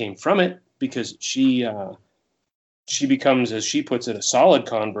good came from it, because she becomes, as she puts it, a solid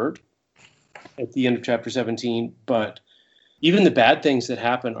convert at the end of chapter 17. But even the bad things that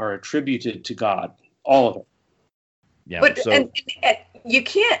happen are attributed to God, all of it. Yeah. But and you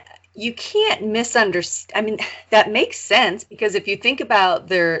can't misunderstand. I mean, that makes sense, because if you think about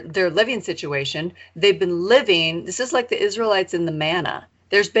their living situation, they've been living. This is like the Israelites in the manna.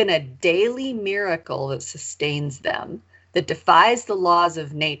 There's been a daily miracle that sustains them, that defies the laws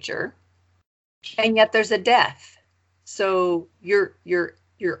of nature, and yet there's a death. So you're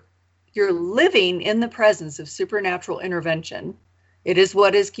living in the presence of supernatural intervention. It is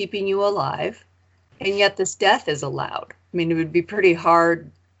what is keeping you alive, and yet this death is allowed. I mean, it would be pretty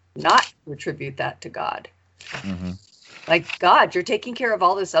hard not to attribute that to God. Mm-hmm. Like, God, you're taking care of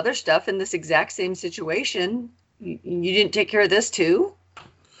all this other stuff in this exact same situation. You didn't take care of this too?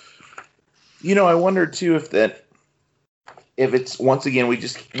 I wonder too if it's, once again,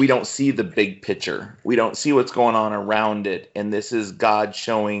 we don't see the big picture. We don't see what's going on around it. And this is God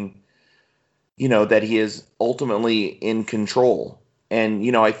showing, that he is ultimately in control. And,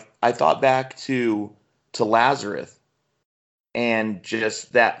 I thought back to Lazarus, and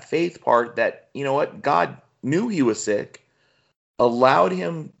just that faith part that, God knew he was sick, allowed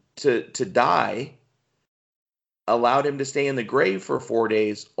him to die, allowed him to stay in the grave for 4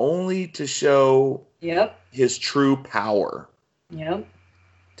 days, only to show his true power. Yep.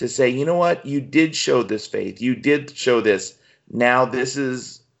 To say, you did show this faith. You did show this. Now this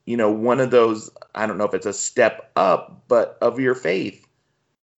is, one of those, I don't know if it's a step up, but of your faith.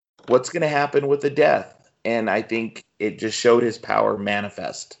 What's going to happen with the death? And I think it just showed his power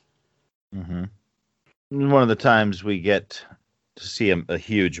manifest. Mm-hmm. One of the times we get to see a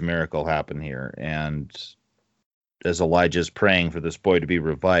huge miracle happen here. And as Elijah's praying for this boy to be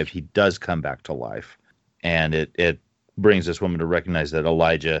revived, he does come back to life. And it brings this woman to recognize that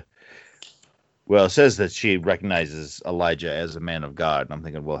Elijah, well, it says that she recognizes Elijah as a man of God. And I'm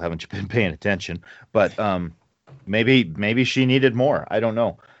thinking, well, haven't you been paying attention? But maybe she needed more. I don't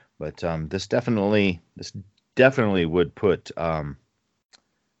know. But this definitely would put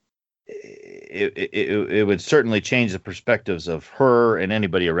it would certainly change the perspectives of her and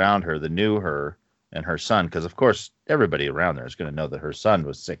anybody around her that knew her and her son, because of course everybody around there is going to know that her son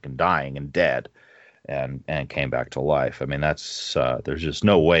was sick and dying and dead, and came back to life. I mean, that's there's just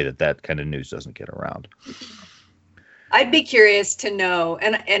no way that kind of news doesn't get around. I'd be curious to know,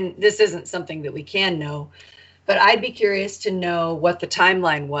 and this isn't something that we can know, but I'd be curious to know what the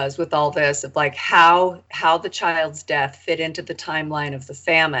timeline was with all this, of like how the child's death fit into the timeline of the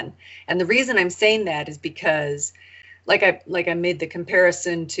famine. And the reason I'm saying that is because like I made the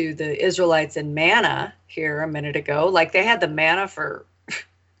comparison to the Israelites and manna here a minute ago. Like they had the manna for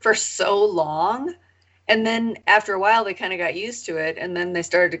so long, and then after a while they kind of got used to it, and then they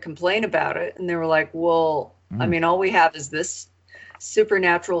started to complain about it, and they were like, well, I mean, all we have is this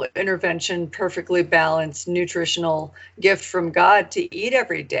supernatural intervention, perfectly balanced nutritional gift from God to eat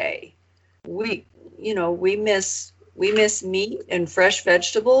every day. We miss meat and fresh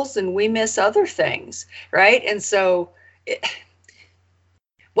vegetables, and we miss other things, right? And so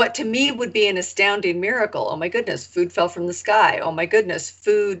what to me would be an astounding miracle. Oh my goodness, food fell from the sky. Oh my goodness,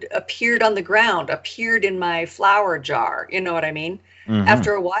 food appeared on the ground, appeared in my flour jar. You know what I mean? Mm-hmm.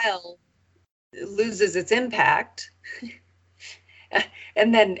 After a while, it loses its impact.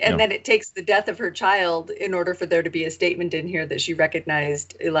 And then it takes the death of her child in order for there to be a statement in here that she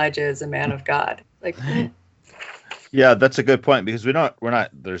recognized Elijah as a man of God. Like, yeah, that's a good point, because we're not.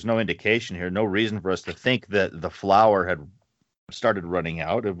 There's no indication here, no reason for us to think that the flour had started running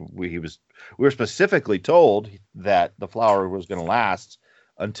out. We were specifically told that the flour was going to last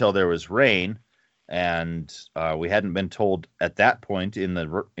until there was rain, and we hadn't been told at that point in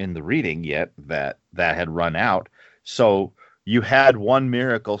the reading yet that had run out. So you had one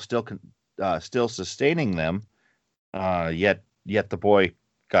miracle still sustaining them, yet the boy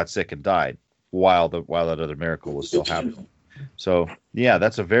got sick and died while that other miracle was still happening. So yeah,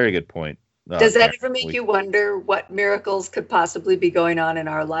 that's a very good point. Does that ever make you wonder what miracles could possibly be going on in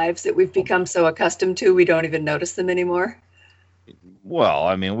our lives that we've become so accustomed to we don't even notice them anymore? Well,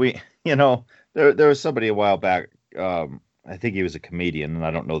 I mean, there was somebody a while back, I think he was a comedian, and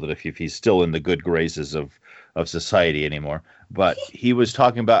I don't know that if he's still in the good graces of society anymore, but he was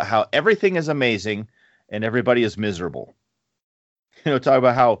talking about how everything is amazing and everybody is miserable. Talk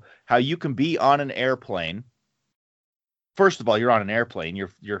about how you can be on an airplane. First of all, you're on an airplane.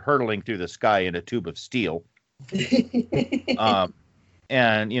 You're hurtling through the sky in a tube of steel.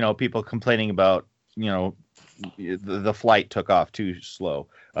 And people complaining about the flight took off too slow.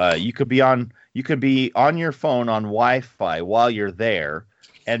 You could be on your phone on Wi-Fi while you're there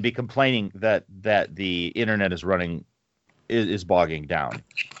and be complaining that the internet is bogging down.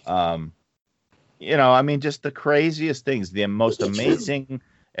 I mean, just the craziest things, the most amazing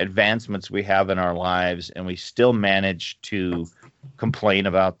advancements we have in our lives, and we still manage to complain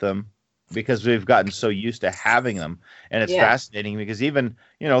about them because we've gotten so used to having them. And it's fascinating because even,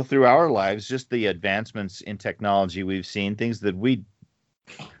 through our lives, just the advancements in technology we've seen, things that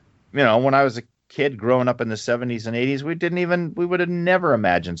when I was a kid growing up in the 70s and 80s, we would have never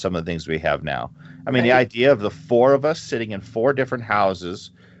imagined some of the things we have now. I mean, the idea of the four of us sitting in four different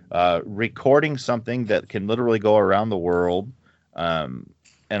houses, recording something that can literally go around the world,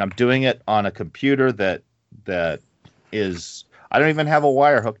 and I'm doing it on a computer that is, I don't even have a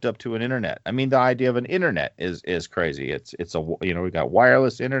wire hooked up to an internet. I mean, the idea of an internet is crazy. It's we got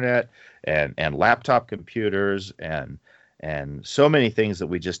wireless internet and laptop computers and so many things that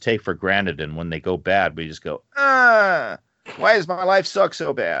we just take for granted. And when they go bad, we just go, why does my life suck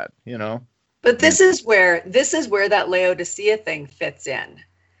so bad? But this is where that Laodicea thing fits in.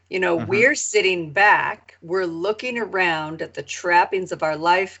 We're sitting back, we're looking around at the trappings of our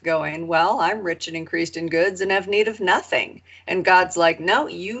life going, well, I'm rich and increased in goods and have need of nothing. And God's like, no,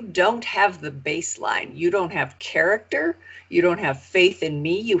 you don't have the baseline. You don't have character. You don't have faith in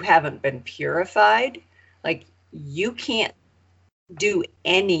me. You haven't been purified. Like, you can't do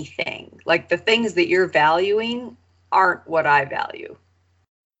anything. Like, the things that you're valuing aren't what I value.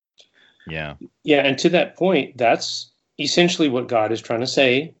 Yeah. Yeah. And to that point, that's essentially what God is trying to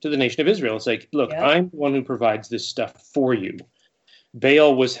say to the nation of Israel. It's like, look, I'm the one who provides this stuff for you.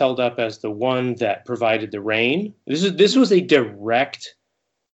 Baal was held up as the one that provided the rain. This was a direct,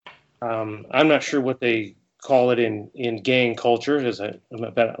 I'm not sure what they call it in gang culture, because I'm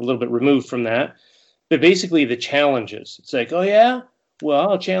about a little bit removed from that. But basically the challenges. It's like, oh yeah,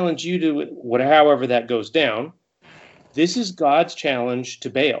 well, I'll challenge you to however that goes down. This is God's challenge to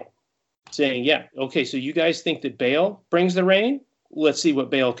Baal. Saying, yeah, okay, so you guys think that Baal brings the rain? Let's see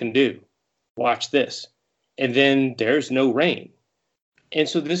what Baal can do. Watch this. And then there's no rain. And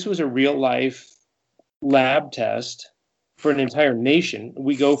so this was a real life lab test for an entire nation.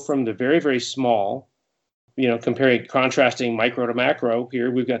 We go from the very, very small, contrasting micro to macro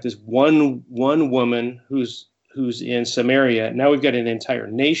here. We've got this one woman who's in Samaria. Now we've got an entire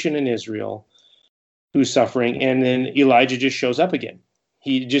nation in Israel who's suffering. And then Elijah just shows up again.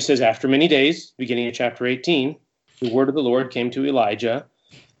 He just says, after many days, beginning of chapter 18, the word of the Lord came to Elijah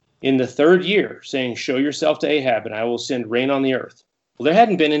in the 3rd year, saying, show yourself to Ahab, and I will send rain on the earth. Well, there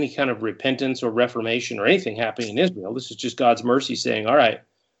hadn't been any kind of repentance or reformation or anything happening in Israel. This is just God's mercy saying, all right,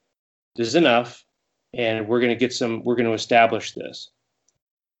 this is enough, and we're going to establish this.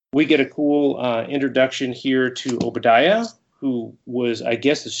 We get a cool introduction here to Obadiah, who was, I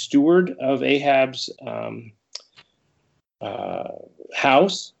guess, the steward of Ahab's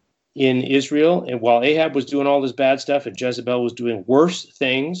house in Israel. And while Ahab was doing all this bad stuff and Jezebel was doing worse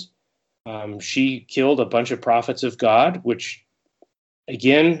things, she killed a bunch of prophets of God, which,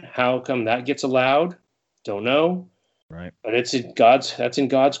 again, how come that gets allowed? Don't know. Right. But that's in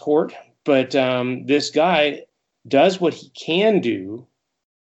God's court. But this guy does what he can do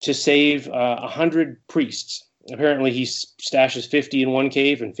to save 100 priests. Apparently, he stashes 50 in one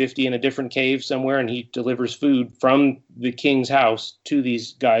cave and 50 in a different cave somewhere, and he delivers food from the king's house to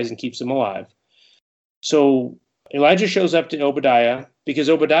these guys and keeps them alive. So Elijah shows up to Obadiah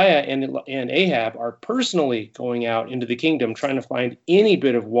because Obadiah and Ahab are personally going out into the kingdom trying to find any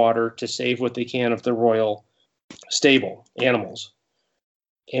bit of water to save what they can of the royal stable animals.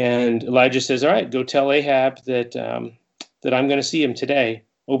 And Elijah says, all right, go tell Ahab that I'm going to see him today.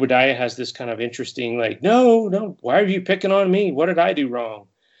 Obadiah has this kind of interesting, no, why are you picking on me? What did I do wrong?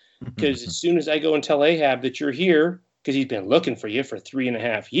 Because as soon as I go and tell Ahab that you're here, because he's been looking for you for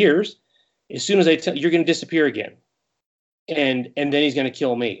 3.5 years, as soon as I tell you're going to disappear again. And then he's going to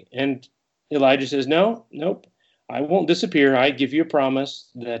kill me. And Elijah says, nope, I won't disappear. I give you a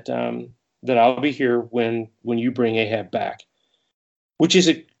promise that I'll be here when you bring Ahab back. Which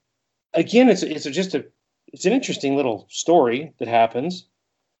is, it's an interesting little story that happens.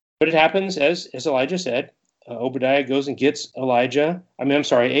 But it happens, as Elijah said, Obadiah goes and gets Ahab,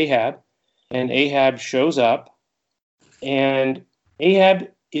 and Ahab shows up. And Ahab,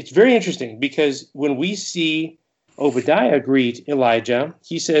 it's very interesting because when we see Obadiah greet Elijah,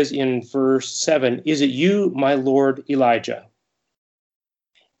 he says in verse 7, is it you, my Lord Elijah?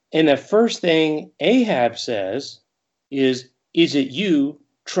 And the first thing Ahab says is it you,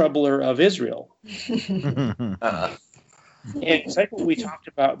 troubler of Israel? And it's like what we talked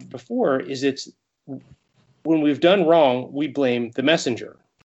about before, is it's when we've done wrong, we blame the messenger.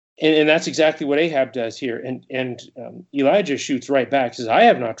 And that's exactly what Ahab does here. And Elijah shoots right back, says, I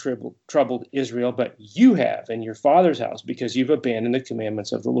have not troubled Israel, but you have in your father's house, because you've abandoned the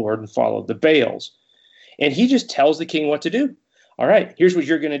commandments of the Lord and followed the Baals. And he just tells the king what to do. All right, here's what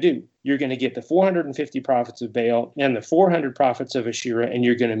you're going to do. You're going to get the 450 prophets of Baal and the 400 prophets of Asherah, and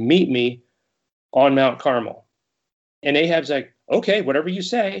you're going to meet me on Mount Carmel. And Ahab's like, okay, whatever you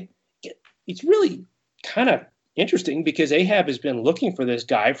say. It's really kind of interesting because Ahab has been looking for this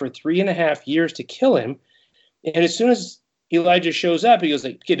guy for 3.5 years to kill him. And as soon as Elijah shows up, he goes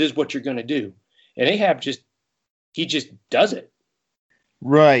like, okay, this is what you're going to do. And Ahab just does it.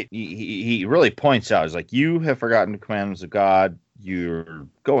 Right. He really points out, he's like, you have forgotten the commandments of God. You're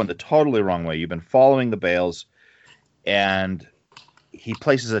going the totally wrong way. You've been following the Baals. And he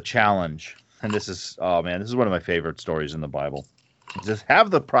places a challenge. And this is one of my favorite stories in the Bible. He says, have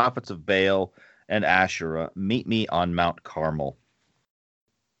the prophets of Baal and Asherah meet me on Mount Carmel.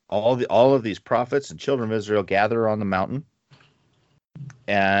 All of these prophets and children of Israel gather on the mountain.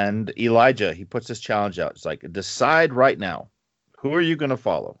 And Elijah, he puts this challenge out. It's like, decide right now, who are you going to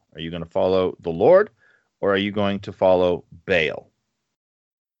follow? Are you going to follow the Lord, or are you going to follow Baal?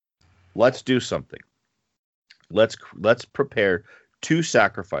 Let's do something. Let's prepare 2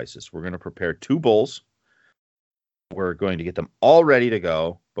 sacrifices. We're going to prepare 2 bulls. We're going to get them all ready to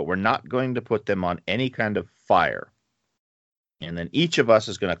go, but we're not going to put them on any kind of fire. And then each of us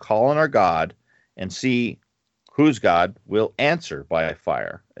is going to call on our God and see whose God will answer by a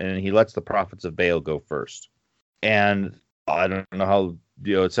fire. And he lets the prophets of Baal go first. And I don't know how,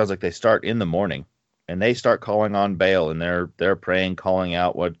 it sounds like they start in the morning and they start calling on Baal, and they're praying, calling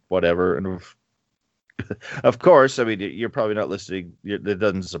out whatever. And of course, I mean, you're probably not listening. That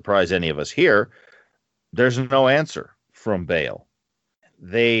doesn't surprise any of us here. There's no answer from Baal.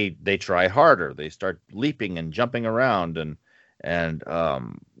 They try harder. They start leaping and jumping around and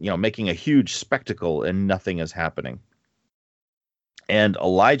making a huge spectacle, and nothing is happening. And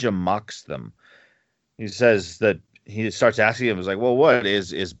Elijah mocks them. He says that he starts asking him, he's like, well, what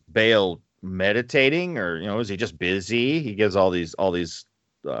is Baal meditating, or is he just busy? He gives all these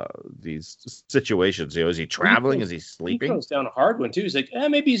these situations. Is he traveling? Is he sleeping? He goes down a hard one too. He's like,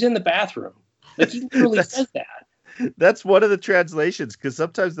 maybe he's in the bathroom. Like he literally says that. That's one of the translations, because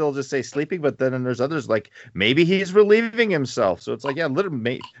sometimes they'll just say sleeping, but then there's others like maybe he's relieving himself. So it's like, yeah,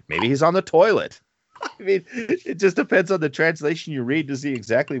 literally, maybe he's on the toilet. I mean, it just depends on the translation you read to see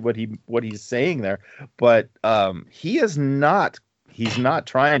exactly what he's saying there. But he's not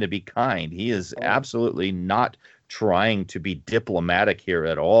trying to be kind. He is absolutely not trying to be diplomatic here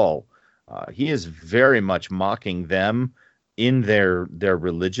at all. He is very much mocking them in their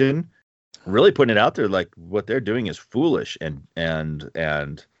religion, really putting it out there like what they're doing is foolish, and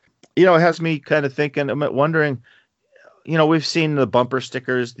it has me kind of thinking. I'm wondering, we've seen the bumper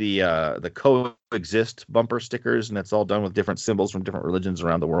stickers, the coexist bumper stickers, and it's all done with different symbols from different religions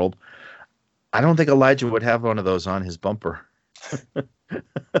around the world. I don't think Elijah would have one of those on his bumper.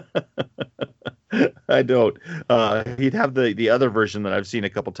 I don't. He'd have the other version that I've seen a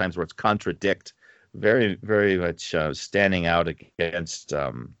couple times where it's contradict, very, very much standing out against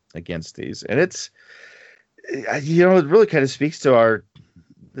these. And it's, it really kind of speaks to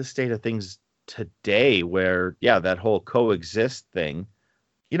the state of things today, where, that whole coexist thing,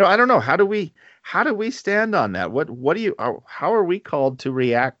 I don't know. How do we stand on that? How are we called to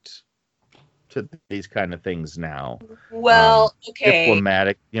react to these kind of things now? Well, okay.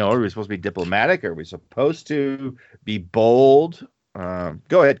 Diplomatic, are we supposed to be diplomatic? Are we supposed to be bold?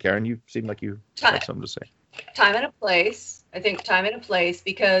 Go ahead, Karen. You seem like you have something to say. Time and a place. I think time and a place,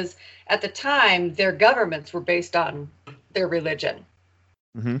 because at the time their governments were based on their religion.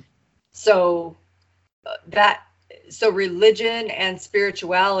 Mm-hmm. So religion and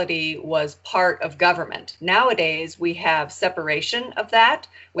spirituality was part of government. Nowadays, we have separation of that.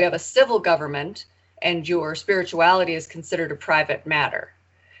 We have a civil government, and your spirituality is considered a private matter.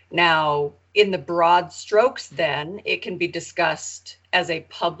 Now, in the broad strokes, then, it can be discussed as a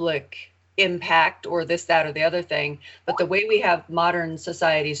public impact or this, that, or the other thing. But the way we have modern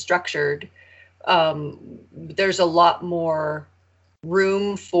society structured, there's a lot more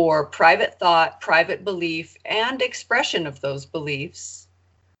room for private thought, private belief, and expression of those beliefs.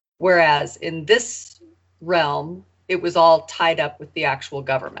 Whereas in this realm, it was all tied up with the actual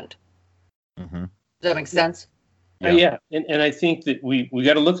government. Mm-hmm. Does that make sense? Yeah. And I think that we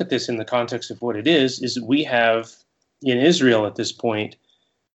got to look at this in the context of what it is that we have in Israel at this point,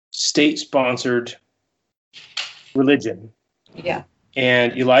 state-sponsored religion. Yeah.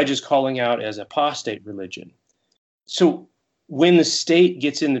 And Elijah's calling out as apostate religion. So when the state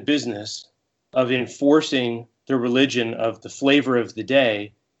gets in the business of enforcing the religion of the flavor of the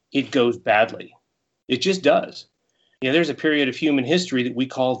day, it goes badly. It just does. There's a period of human history that we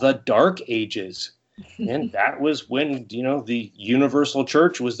call the Dark Ages. And that was when, the universal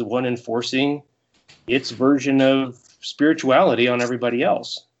church was the one enforcing its version of spirituality on everybody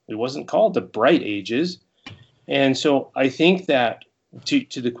else. It wasn't called the Bright Ages. And so I think that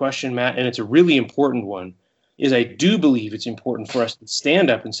to the question, Matt, and it's a really important one, is I do believe it's important for us to stand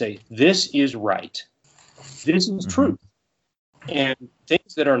up and say, this is right. This is truth. And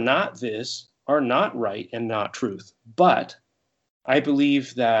things that are not this are not right and not truth. But I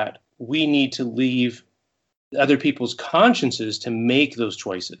believe that we need to leave other people's consciences to make those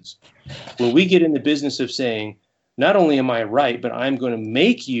choices. When we get in the business of saying, not only am I right, but I'm going to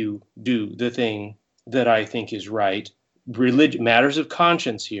make you do the thing that I think is right, matters of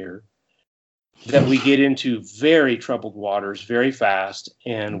conscience here, that we get into very troubled waters very fast,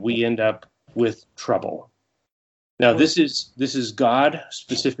 and we end up with trouble. Now, this is God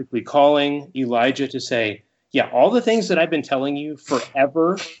specifically calling Elijah to say, all the things that I've been telling you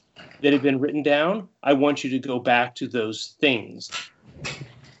forever that have been written down, I want you to go back to those things.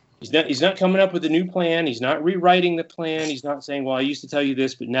 He's not coming up with a new plan. He's not rewriting the plan. He's not saying, well, I used to tell you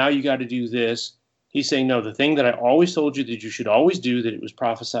this, but now you got to do this. He's saying, no, the thing that I always told you that you should always do, that it was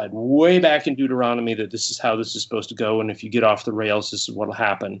prophesied way back in Deuteronomy, that this is how this is supposed to go, and if you get off the rails, this is what will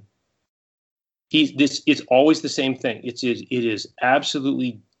happen. It's always the same thing. It is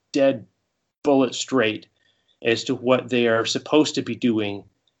absolutely dead bullet straight as to what they are supposed to be doing,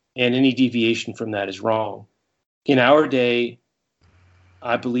 and any deviation from that is wrong. In our day,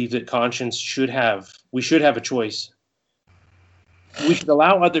 I believe that we should have a choice. We should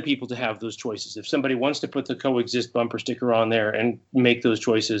allow other people to have those choices. If somebody wants to put the coexist bumper sticker on there and make those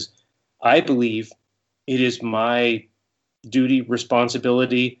choices, I believe it is my duty,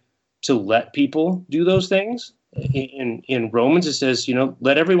 responsibility to let people do those things. In Romans, it says,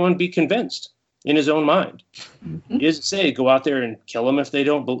 let everyone be convinced in his own mind. It doesn't say go out there and kill them if they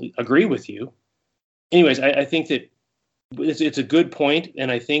don't agree with you. Anyways, I think that it's a good point,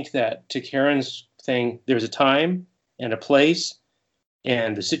 and I think that to Karen's thing, there's a time and a place.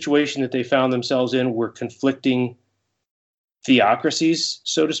 and the situation that they found themselves in were conflicting theocracies,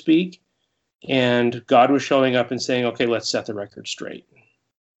 so to speak. And God was showing up and saying, okay, let's set the record straight.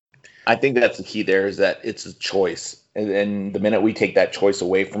 I think that's the key there, is that it's a choice. And the minute we take that choice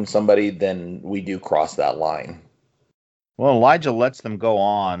away from somebody, then we do cross that line. Well, Elijah lets them go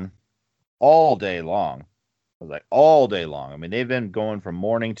on all day long. It was like all day long. I mean, they've been going from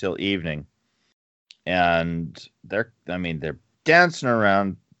morning till evening. And they're dancing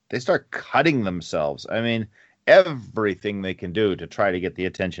around. They start cutting themselves. I mean, everything they can do to try to get the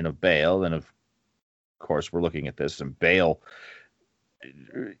attention of Baal. And of course, we're looking at this, and Baal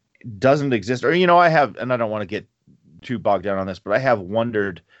doesn't exist. Or, I have, and I don't want to get too bogged down on this, but I have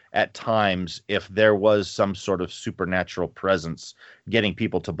wondered at times if there was some sort of supernatural presence getting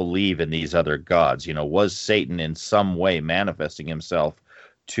people to believe in these other gods. Was Satan in some way manifesting himself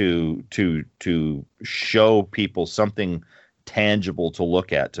to show people something tangible to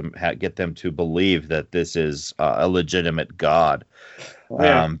look at, to get them to believe that this is a legitimate God?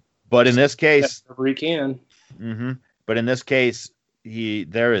 Yeah. But in this case, he can. Mm-hmm. But in this case,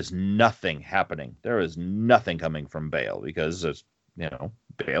 there is nothing happening. There is nothing coming from Baal, because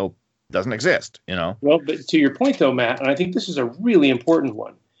Baal doesn't exist. Well, but to your point though, Matt, and I think this is a really important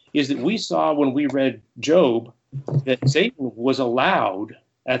one, is that we saw when we read Job that Satan was allowed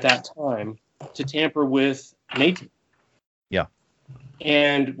at that time to tamper with nature. Yeah.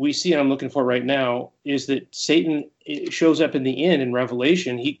 And we see, and I'm looking for right now, is that Satan shows up in the end in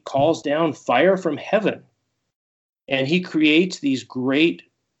Revelation. He calls down fire from heaven, and he creates these great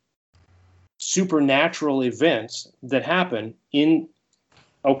supernatural events that happen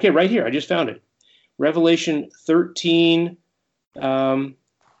right here. I just found it. Revelation 13, 11,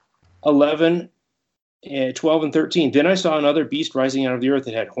 12 and 13. Then I saw another beast rising out of the earth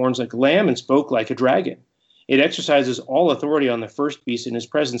that had horns like a lamb and spoke like a dragon. It exercises all authority on the first beast in his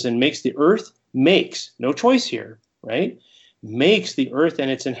presence, and makes the earth, no choice here, right? Makes the earth and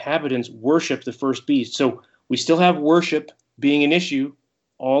its inhabitants worship the first beast. So we still have worship being an issue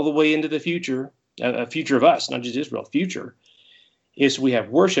all the way into the future, a future of us, not just Israel, future. Is we have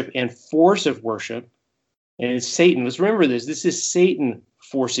worship and force of worship, and it's Satan. Let's remember this. This is Satan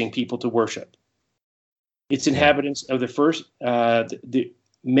forcing people to worship. Its inhabitants of the first,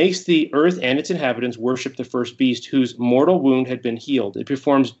 makes the earth and its inhabitants worship the first beast, whose mortal wound had been healed. It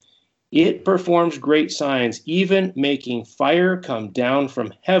performs great signs, even making fire come down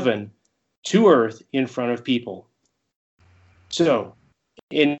from heaven to earth in front of people. So,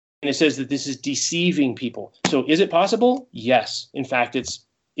 and it says that this is deceiving people. So is it possible? Yes. In fact, it's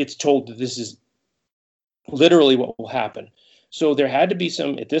told that this is literally what will happen. So there had to be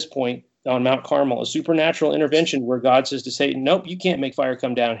some, at this point on Mount Carmel, a supernatural intervention where God says to Satan, nope, you can't make fire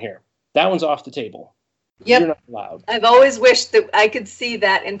come down here. That one's off the table. Yep. You're not allowed. I've always wished that I could see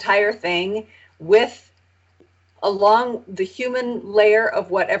that entire thing along the human layer of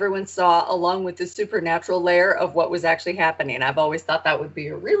what everyone saw, along with the supernatural layer of what was actually happening. I've always thought that would be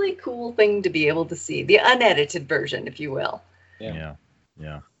a really cool thing to be able to see. The unedited version, if you will. Yeah.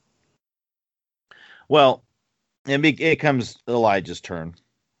 Well, it comes Elijah's turn.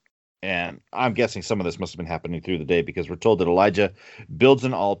 And I'm guessing some of this must have been happening through the day, because we're told that Elijah builds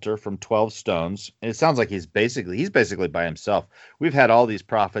an altar from 12 stones. And it sounds like he's basically by himself. We've had all these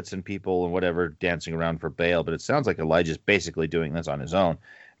prophets and people and whatever dancing around for Baal, but it sounds like Elijah's basically doing this on his own.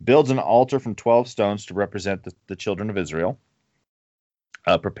 Builds an altar from 12 stones to represent the children of Israel.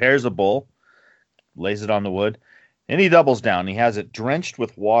 Prepares a bull, lays it on the wood, and he doubles down. He has it drenched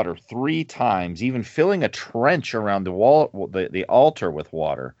with water 3 times, even filling a trench around the wall, the altar with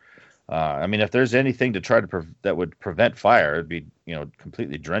water. If there's anything to try to that would prevent fire, it'd be,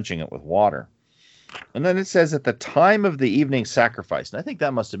 completely drenching it with water. And then it says at the time of the evening sacrifice, and I think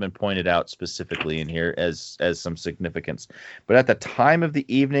that must have been pointed out specifically in here as some significance. But at the time of the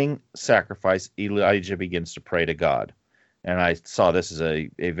evening sacrifice, Elijah begins to pray to God. And I saw this as a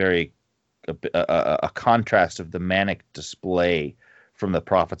very contrast of the manic display from the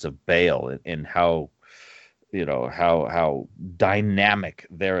prophets of Baal in how dynamic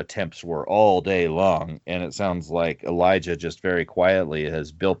their attempts were all day long. And it sounds like Elijah just very quietly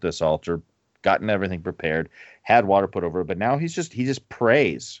has built this altar, gotten everything prepared, had water put over it, but now he just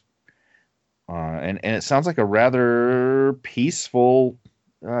prays. And it sounds like a rather peaceful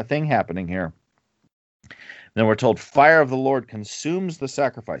thing happening here. Then we're told fire of the Lord consumes the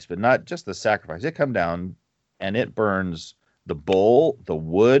sacrifice, but not just the sacrifice. It comes down and it burns the bull, the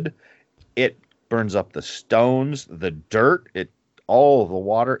wood, it burns up the stones, the dirt, all the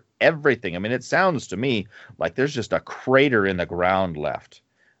water, everything. It sounds to me like there's just a crater in the ground left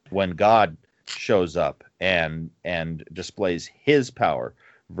when God shows up and displays his power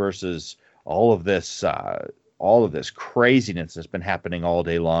versus all of this craziness that's been happening all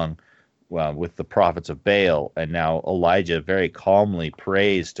day long with the prophets of Baal, and now Elijah very calmly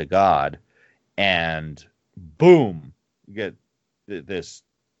prays to God, and boom, you get this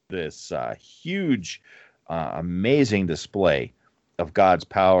huge, amazing display of God's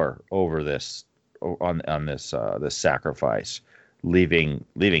power over this this sacrifice, leaving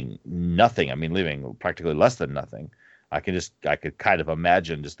nothing. I mean, leaving practically less than nothing. I could kind of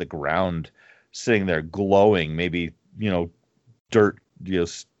imagine just the ground sitting there glowing, maybe, dirt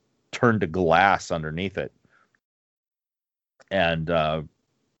just turned to glass underneath it. And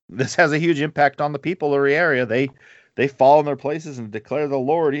this has a huge impact on the people of the area. They fall in their places and declare the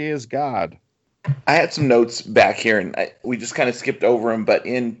Lord, He is God. I had some notes back here, and we just kind of skipped over them. But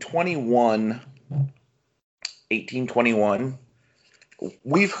in 1821,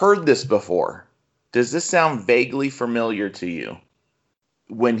 we've heard this before. Does this sound vaguely familiar to you?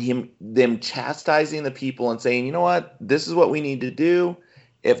 When them chastising the people and saying, you know what, this is what we need to do.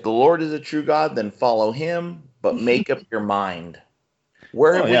 If the Lord is a true God, then follow Him, but make up your mind.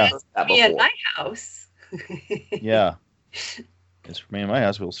 Where have we heard that before? In my house. Yeah. It's for me and my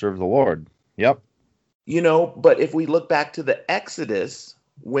house, we'll serve the Lord. Yep. But if we look back to the Exodus,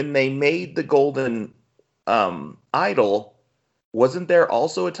 when they made the golden idol, wasn't there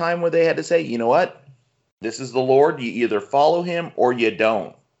also a time where they had to say, you know what? This is the Lord. You either follow Him or you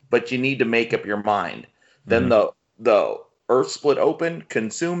don't. But you need to make up your mind. Then the earth split open,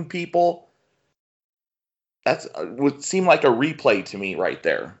 consumed people. That would seem like a replay to me right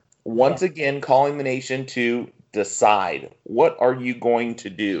there. Once again, calling the nation to decide, what are you going to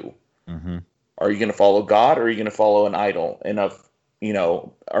do? Mm-hmm. Are you going to follow God, or are you going to follow an idol,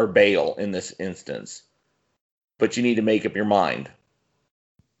 or Baal in this instance? But you need to make up your mind.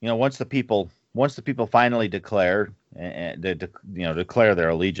 Once the people finally declare their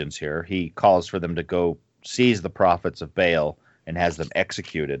allegiance here, He calls for them to go seize the prophets of Baal and has them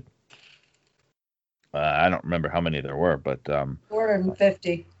executed. I don't remember how many there were, but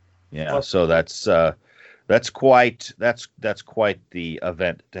 450. Yeah, so that's quite the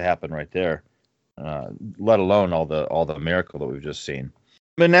event to happen right there. Let alone all the miracle that we've just seen.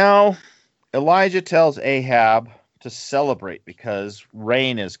 But now Elijah tells Ahab to celebrate because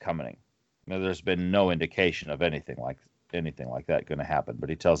rain is coming. Now, there's been no indication of anything like that going to happen, but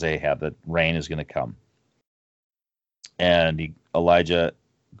he tells Ahab that rain is going to come. And Elijah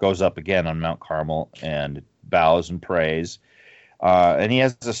goes up again on Mount Carmel and bows and prays. And he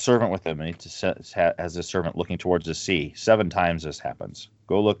has a servant with him, and he has a servant looking towards the sea. 7 times this happens.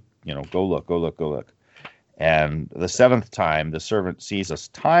 Go look. And the 7th time, the servant sees a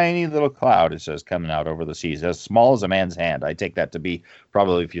tiny little cloud, it says, coming out over the seas, as small as a man's hand. I take that to be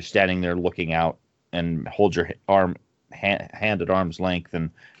probably if you're standing there looking out and hold your hand at arm's length, and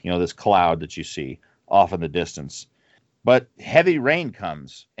this cloud that you see off in the distance. But heavy rain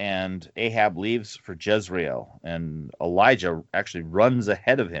comes, and Ahab leaves for Jezreel, and Elijah actually runs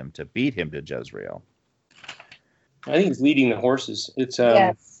ahead of him to beat him to Jezreel. I think he's leading the horses. It's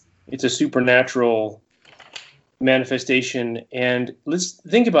a supernatural manifestation. And let's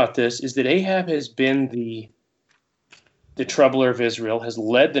think about this, is that Ahab has been the troubler of Israel, has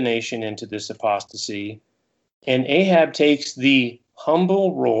led the nation into this apostasy, and Ahab takes the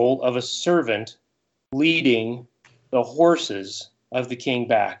humble role of a servant leading the horses of the king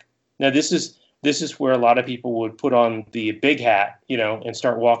back. Now, this is where a lot of people would put on the big hat, and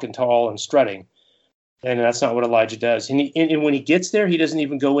start walking tall and strutting. And that's not what Elijah does. And when he gets there, he doesn't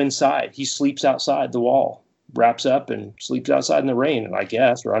even go inside. He sleeps outside the wall, wraps up and sleeps outside in the rain, I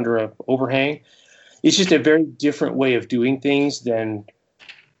guess, or under an overhang. It's just a very different way of doing things than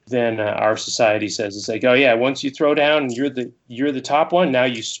our society says. It's like, oh yeah, once you throw down and you're the top one, now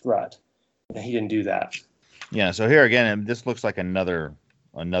you strut. And he didn't do that. Yeah, so here again, this looks like another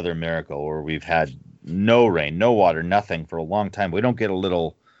miracle where we've had no rain, no water, nothing for a long time. We don't get a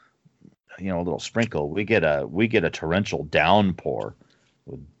little sprinkle. We get a torrential downpour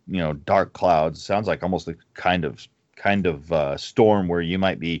with dark clouds. Sounds like almost a kind of storm where you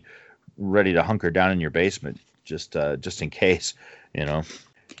might be ready to hunker down in your basement just in case.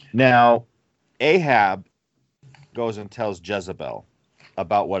 Now Ahab goes and tells Jezebel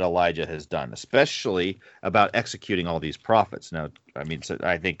about what Elijah has done, especially about executing all these prophets. Now,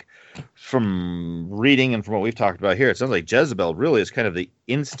 I think from reading and from what we've talked about here, it sounds like Jezebel really is kind of the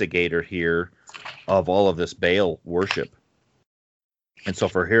instigator here of all of this Baal worship. And so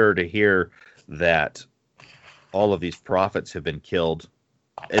for her to hear that all of these prophets have been killed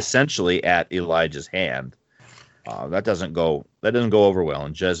essentially at Elijah's hand, That doesn't go over well,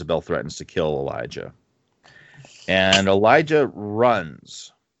 and Jezebel threatens to kill Elijah. And Elijah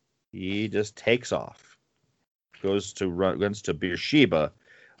runs. He just takes off, runs to Beersheba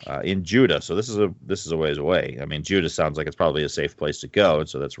in Judah. So this is a ways away. I mean, Judah sounds like it's probably a safe place to go, and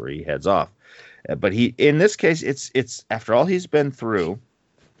so that's where he heads off. But in this case, it's after all he's been through,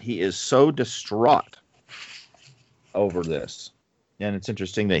 he is so distraught over this. And it's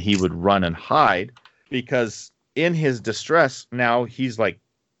interesting that he would run and hide, because in his distress now he's like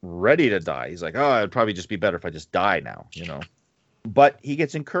ready to die. He's like, oh, it'd probably just be better if I just die now, But he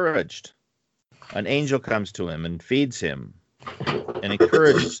gets encouraged. An angel comes to him and feeds him and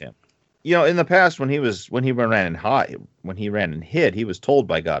encourages him. In the past, when he ran and hid, he was told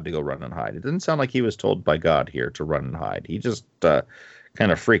by God to go run and hide. It didn't sound like he was told by God here to run and hide. He just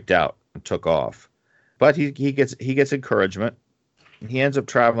kind of freaked out and took off. But he gets encouragement. He ends up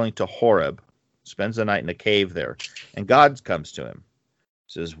traveling to Horeb, spends the night in a cave there, and God comes to him,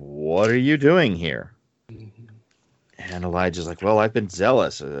 says, "What are you doing here?" And Elijah's like, "Well, I've been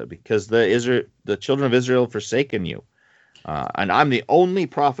zealous because the children of Israel have forsaken you. And I'm the only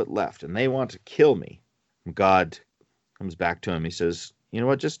prophet left, and they want to kill me." And God comes back to him. He says, "You know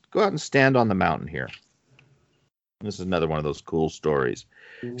what? Just go out and stand on the mountain here." And this is another one of those cool stories.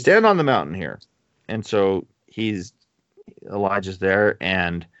 Stand on the mountain here. And so Elijah's there,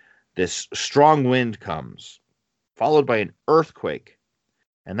 and this strong wind comes, followed by an earthquake,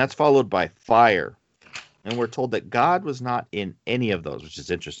 and that's followed by fire. And we're told that God was not in any of those, which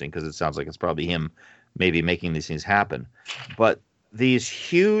is interesting because it sounds like it's probably him maybe making these things happen. But these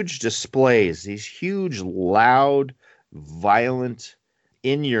huge displays, these huge, loud, violent,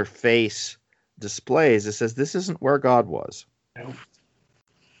 in-your-face displays, it says this isn't where God was.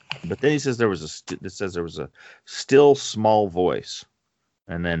 But then he says there was a still small voice,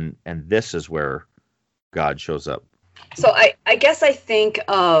 and this is where God shows up. So I guess I think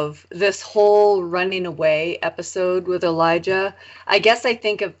of this whole running away episode with Elijah. I guess I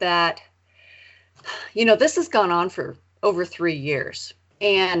think of that. This has gone on for over 3 years,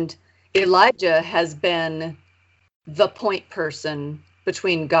 and Elijah has been the point person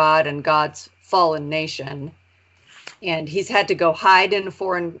between God and God's fallen nation. And he's had to go hide in a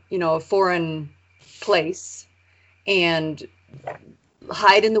foreign place and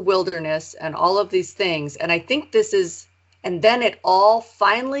hide in the wilderness and all of these things. And I think and then it all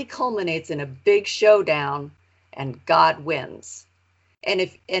finally culminates in a big showdown, and God wins. And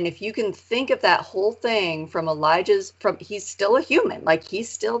if you can think of that whole thing from he's still a human, like he's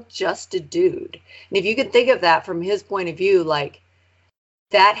still just a dude. And if you can think of that from his point of view, like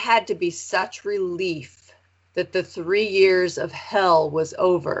that had to be such relief that the 3 years of hell was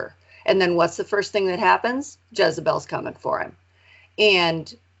over. And then what's the first thing that happens? Jezebel's coming for him.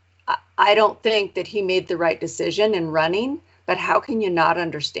 And I don't think that he made the right decision in running, but how can you not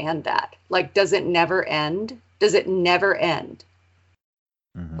understand that? Like, does it never end? Does it never end?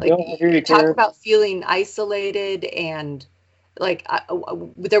 Mm-hmm. Like, talk about feeling isolated, and like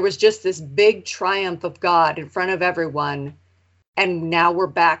there was just this big triumph of God in front of everyone. And now we're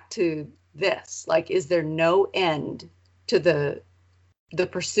back to this. Like, is there no end to the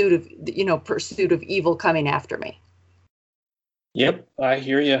pursuit of evil coming after me? Yep, I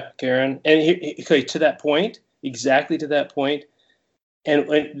hear you, Karen. And to that point, exactly to that point, and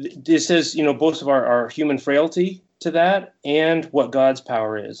this is, both of our human frailty to that and what God's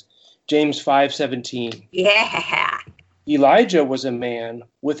power is. James 5:17. Yeah. Elijah was a man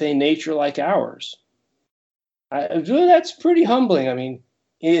with a nature like ours. That's pretty humbling. I mean,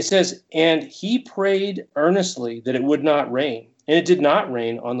 it says, and he prayed earnestly that it would not rain. And it did not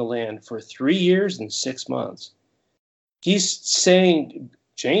rain on the land for 3 years and 6 months. He's saying,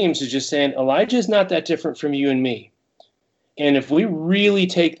 James is just saying, Elijah is not that different from you and me. And if we really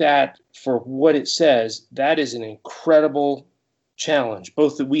take that for what it says, that is an incredible challenge.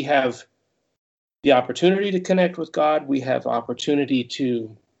 Both that we have the opportunity to connect with God, we have opportunity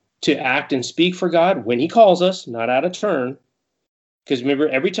to act and speak for God when he calls us, not out of turn. Because remember,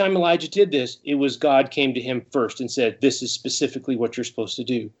 every time Elijah did this, it was God came to him first and said, this is specifically what you're supposed to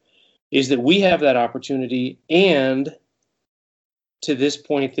do. Is that we have that opportunity, and to this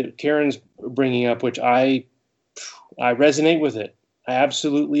point that Karen's bringing up, which I resonate with it. I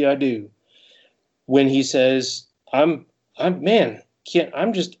do. When he says, it's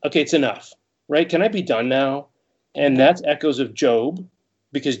enough, right? Can I be done now? And that's echoes of Job,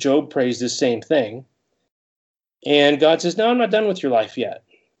 because Job prays the same thing. And God says, no, I'm not done with your life yet.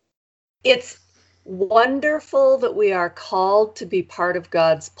 It's wonderful that we are called to be part of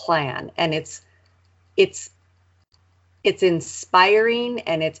God's plan. And it's inspiring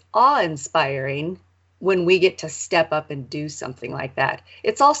and it's awe-inspiring when we get to step up and do something like that.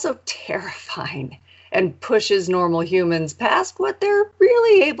 It's also terrifying and pushes normal humans past what they're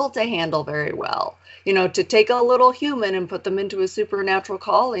really able to handle very well. You know, to take a little human and put them into a supernatural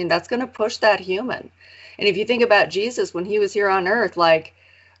calling, that's going to push that human. And if you think about Jesus when he was here on earth, like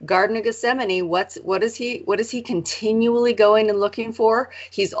Garden of Gethsemane, what is he continually going and looking for?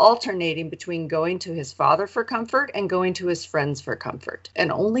 He's alternating between going to his Father for comfort and going to his friends for comfort.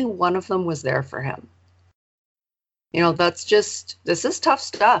 And only one of them was there for him. You know, this is tough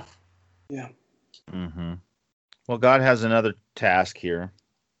stuff. Yeah. Mm-hmm. Well, God has another task here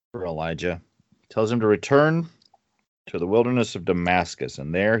for Elijah. He tells him to return to the wilderness of Damascus,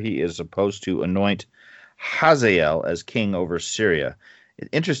 and there he is supposed to anoint Hazael as king over Syria.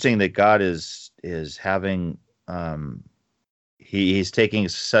 Interesting that God is having he's taking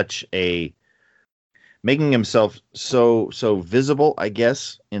making himself so visible, I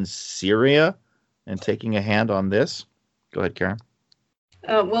guess, in Syria, and taking a hand on this. Go ahead, Karen.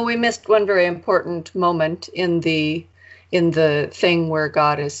 Well, we missed one very important moment in the thing where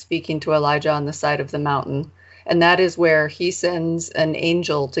God is speaking to Elijah on the side of the mountain, and that is where he sends an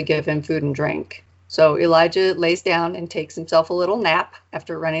angel to give him food and drink. So Elijah lays down and takes himself a little nap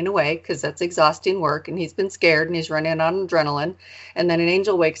after running away, because that's exhausting work, and he's been scared and he's running on adrenaline. And then an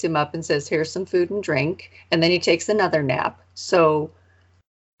angel wakes him up and says, "Here's some food and drink," and then he takes another nap. So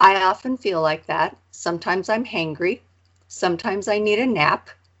I often feel like that. Sometimes I'm hangry. Sometimes I need a nap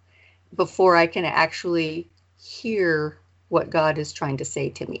before I can actually hear what God is trying to say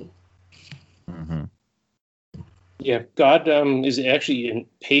to me. Mm-hmm. Yeah, God is actually in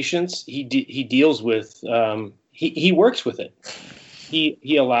patience. He deals with he works with it. He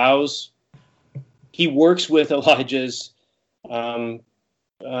works with Elijah's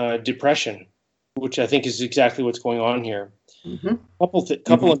depression, which I think is exactly what's going on here. Mm-hmm.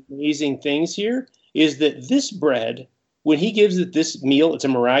 Couple of amazing things here is that this bread, when he gives it this meal, it's a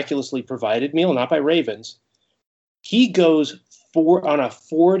miraculously provided meal, not by ravens. He goes on a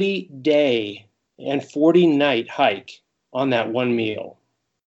 40-day and 40-night hike on that one meal.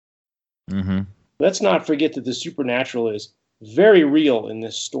 Mm-hmm. Let's not forget that the supernatural is very real in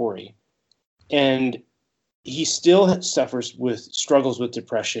this story. And he still struggles with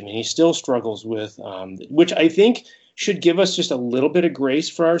depression, and he still struggles with, which I think should give us just a little bit of grace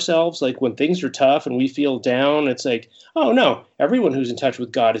for ourselves. Like when things are tough and we feel down, it's like, oh no, everyone who's in touch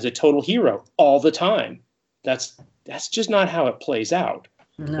with God is a total hero all the time. That's just not how it plays out.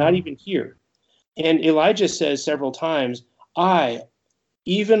 No. Not even here. And Elijah says several times, I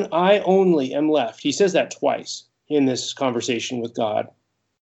only am left. He says that twice in this conversation with God.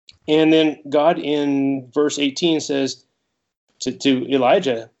 And then God in verse 18 says to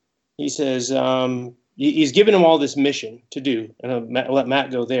Elijah, he says, he's given him all this mission to do. And I'll let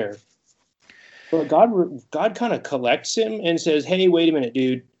Matt go there. But God kind of collects him and says, hey, wait a minute,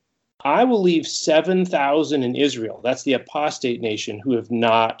 dude. I will leave 7,000 in Israel. That's the apostate nation who have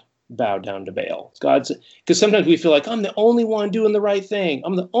not bowed down to Baal. Because sometimes we feel like I'm the only one doing the right thing.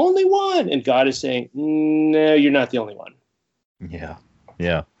 I'm the only one. And God is saying, no, you're not the only one. Yeah.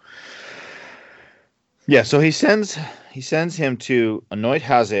 So he sends him to anoint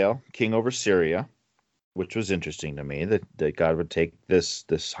Hazael, king over Syria, which was interesting to me that God would take this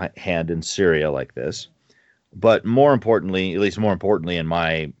hand in Syria like this. But more importantly, at least more importantly in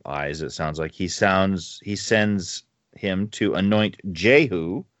my eyes, it sounds like he sends him to anoint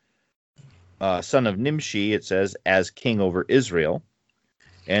Jehu, son of Nimshi, it says, as king over Israel,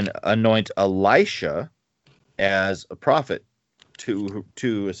 and anoint Elisha as a prophet to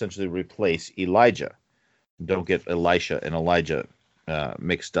essentially replace Elijah. Don't get Elisha and Elijah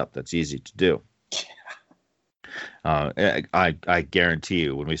mixed up. That's easy to do. I guarantee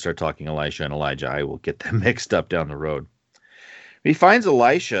you, when we start talking Elisha and Elijah, I will get them mixed up down the road. He finds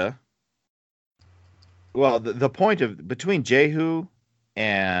Elisha. Well, the point of between Jehu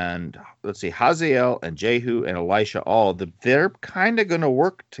and Hazael and Jehu and Elisha, they're kind of going to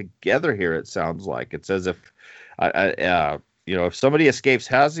work together here. It sounds like it's as if, if somebody escapes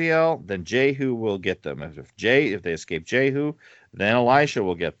Hazael, then Jehu will get them. If they escape Jehu, then Elisha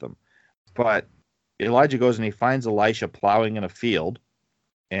will get them. But Elijah goes and he finds Elisha plowing in a field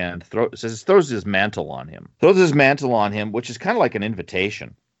and throws his mantle on him. Which is kind of like an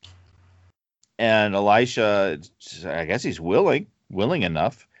invitation. And Elisha, I guess he's willing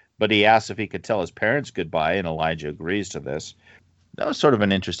enough, but he asks if he could tell his parents goodbye, and Elijah agrees to this. That was sort of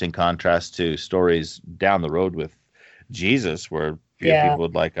an interesting contrast to stories down the road with Jesus, where people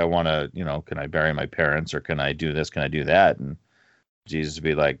would like, I want to, can I bury my parents, or can I do this, can I do that? And Jesus would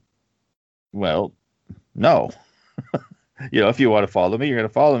be like, well, no. If you want to follow me, you're going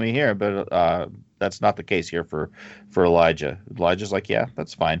to follow me here, but that's not the case here for Elijah. Elijah's like, yeah,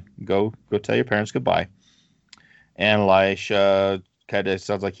 that's fine. Go tell your parents goodbye. And Elisha kind of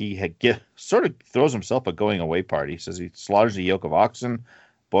sounds like he sort of throws himself a going away party. He says he slaughters a yoke of oxen,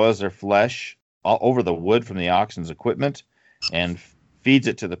 boils their flesh all over the wood from the oxen's equipment, and feeds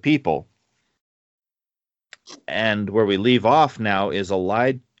it to the people. And where we leave off now is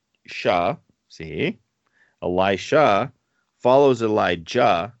Elisha. See? Elisha follows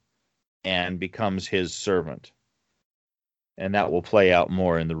Elijah and becomes his servant. And that will play out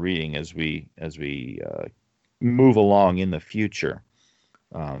more in the reading as we move along in the future.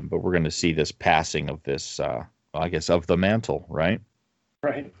 But we're going to see this passing of this, I guess, of the mantle, right?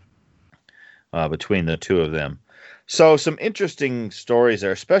 Right. Between the two of them. So some interesting stories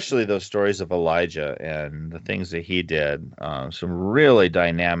there, especially those stories of Elijah and the things that he did. Some really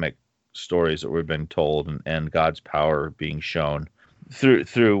dynamic stories that we've been told, and God's power being shown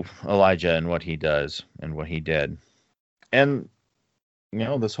through Elijah and what he does and what he did. And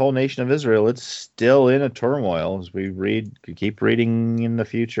this whole nation of Israel, it's still in a turmoil as we keep reading in the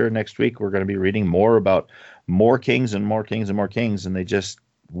future. Next week, we're going to be reading more about more kings and more kings and more kings, and they just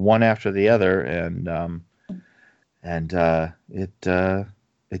one after the other. And it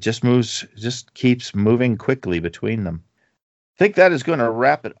just keeps moving quickly between them. I think that is going to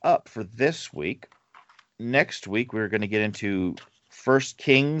wrap it up for this week. Next week, we're going to get into 1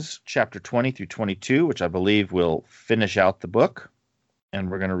 Kings chapter 20 through 22, which I believe will finish out the book. And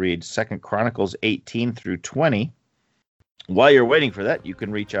we're going to read 2 Chronicles 18 through 20. While you're waiting for that, you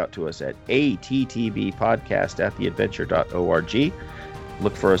can reach out to us at attbpodcast@theadventure.org.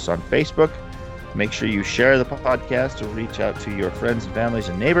 Look for us on Facebook. Make sure you share the podcast or reach out to your friends and families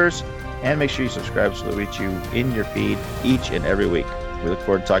and neighbors. And make sure you subscribe so that we reach you in your feed each and every week. We look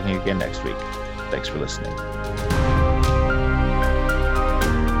forward to talking to you again next week. Thanks for listening.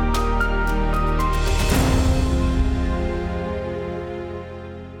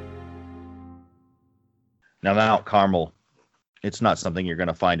 Now, Mount Carmel, it's not something you're going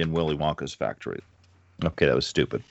to find in Willy Wonka's factory. Okay, that was stupid.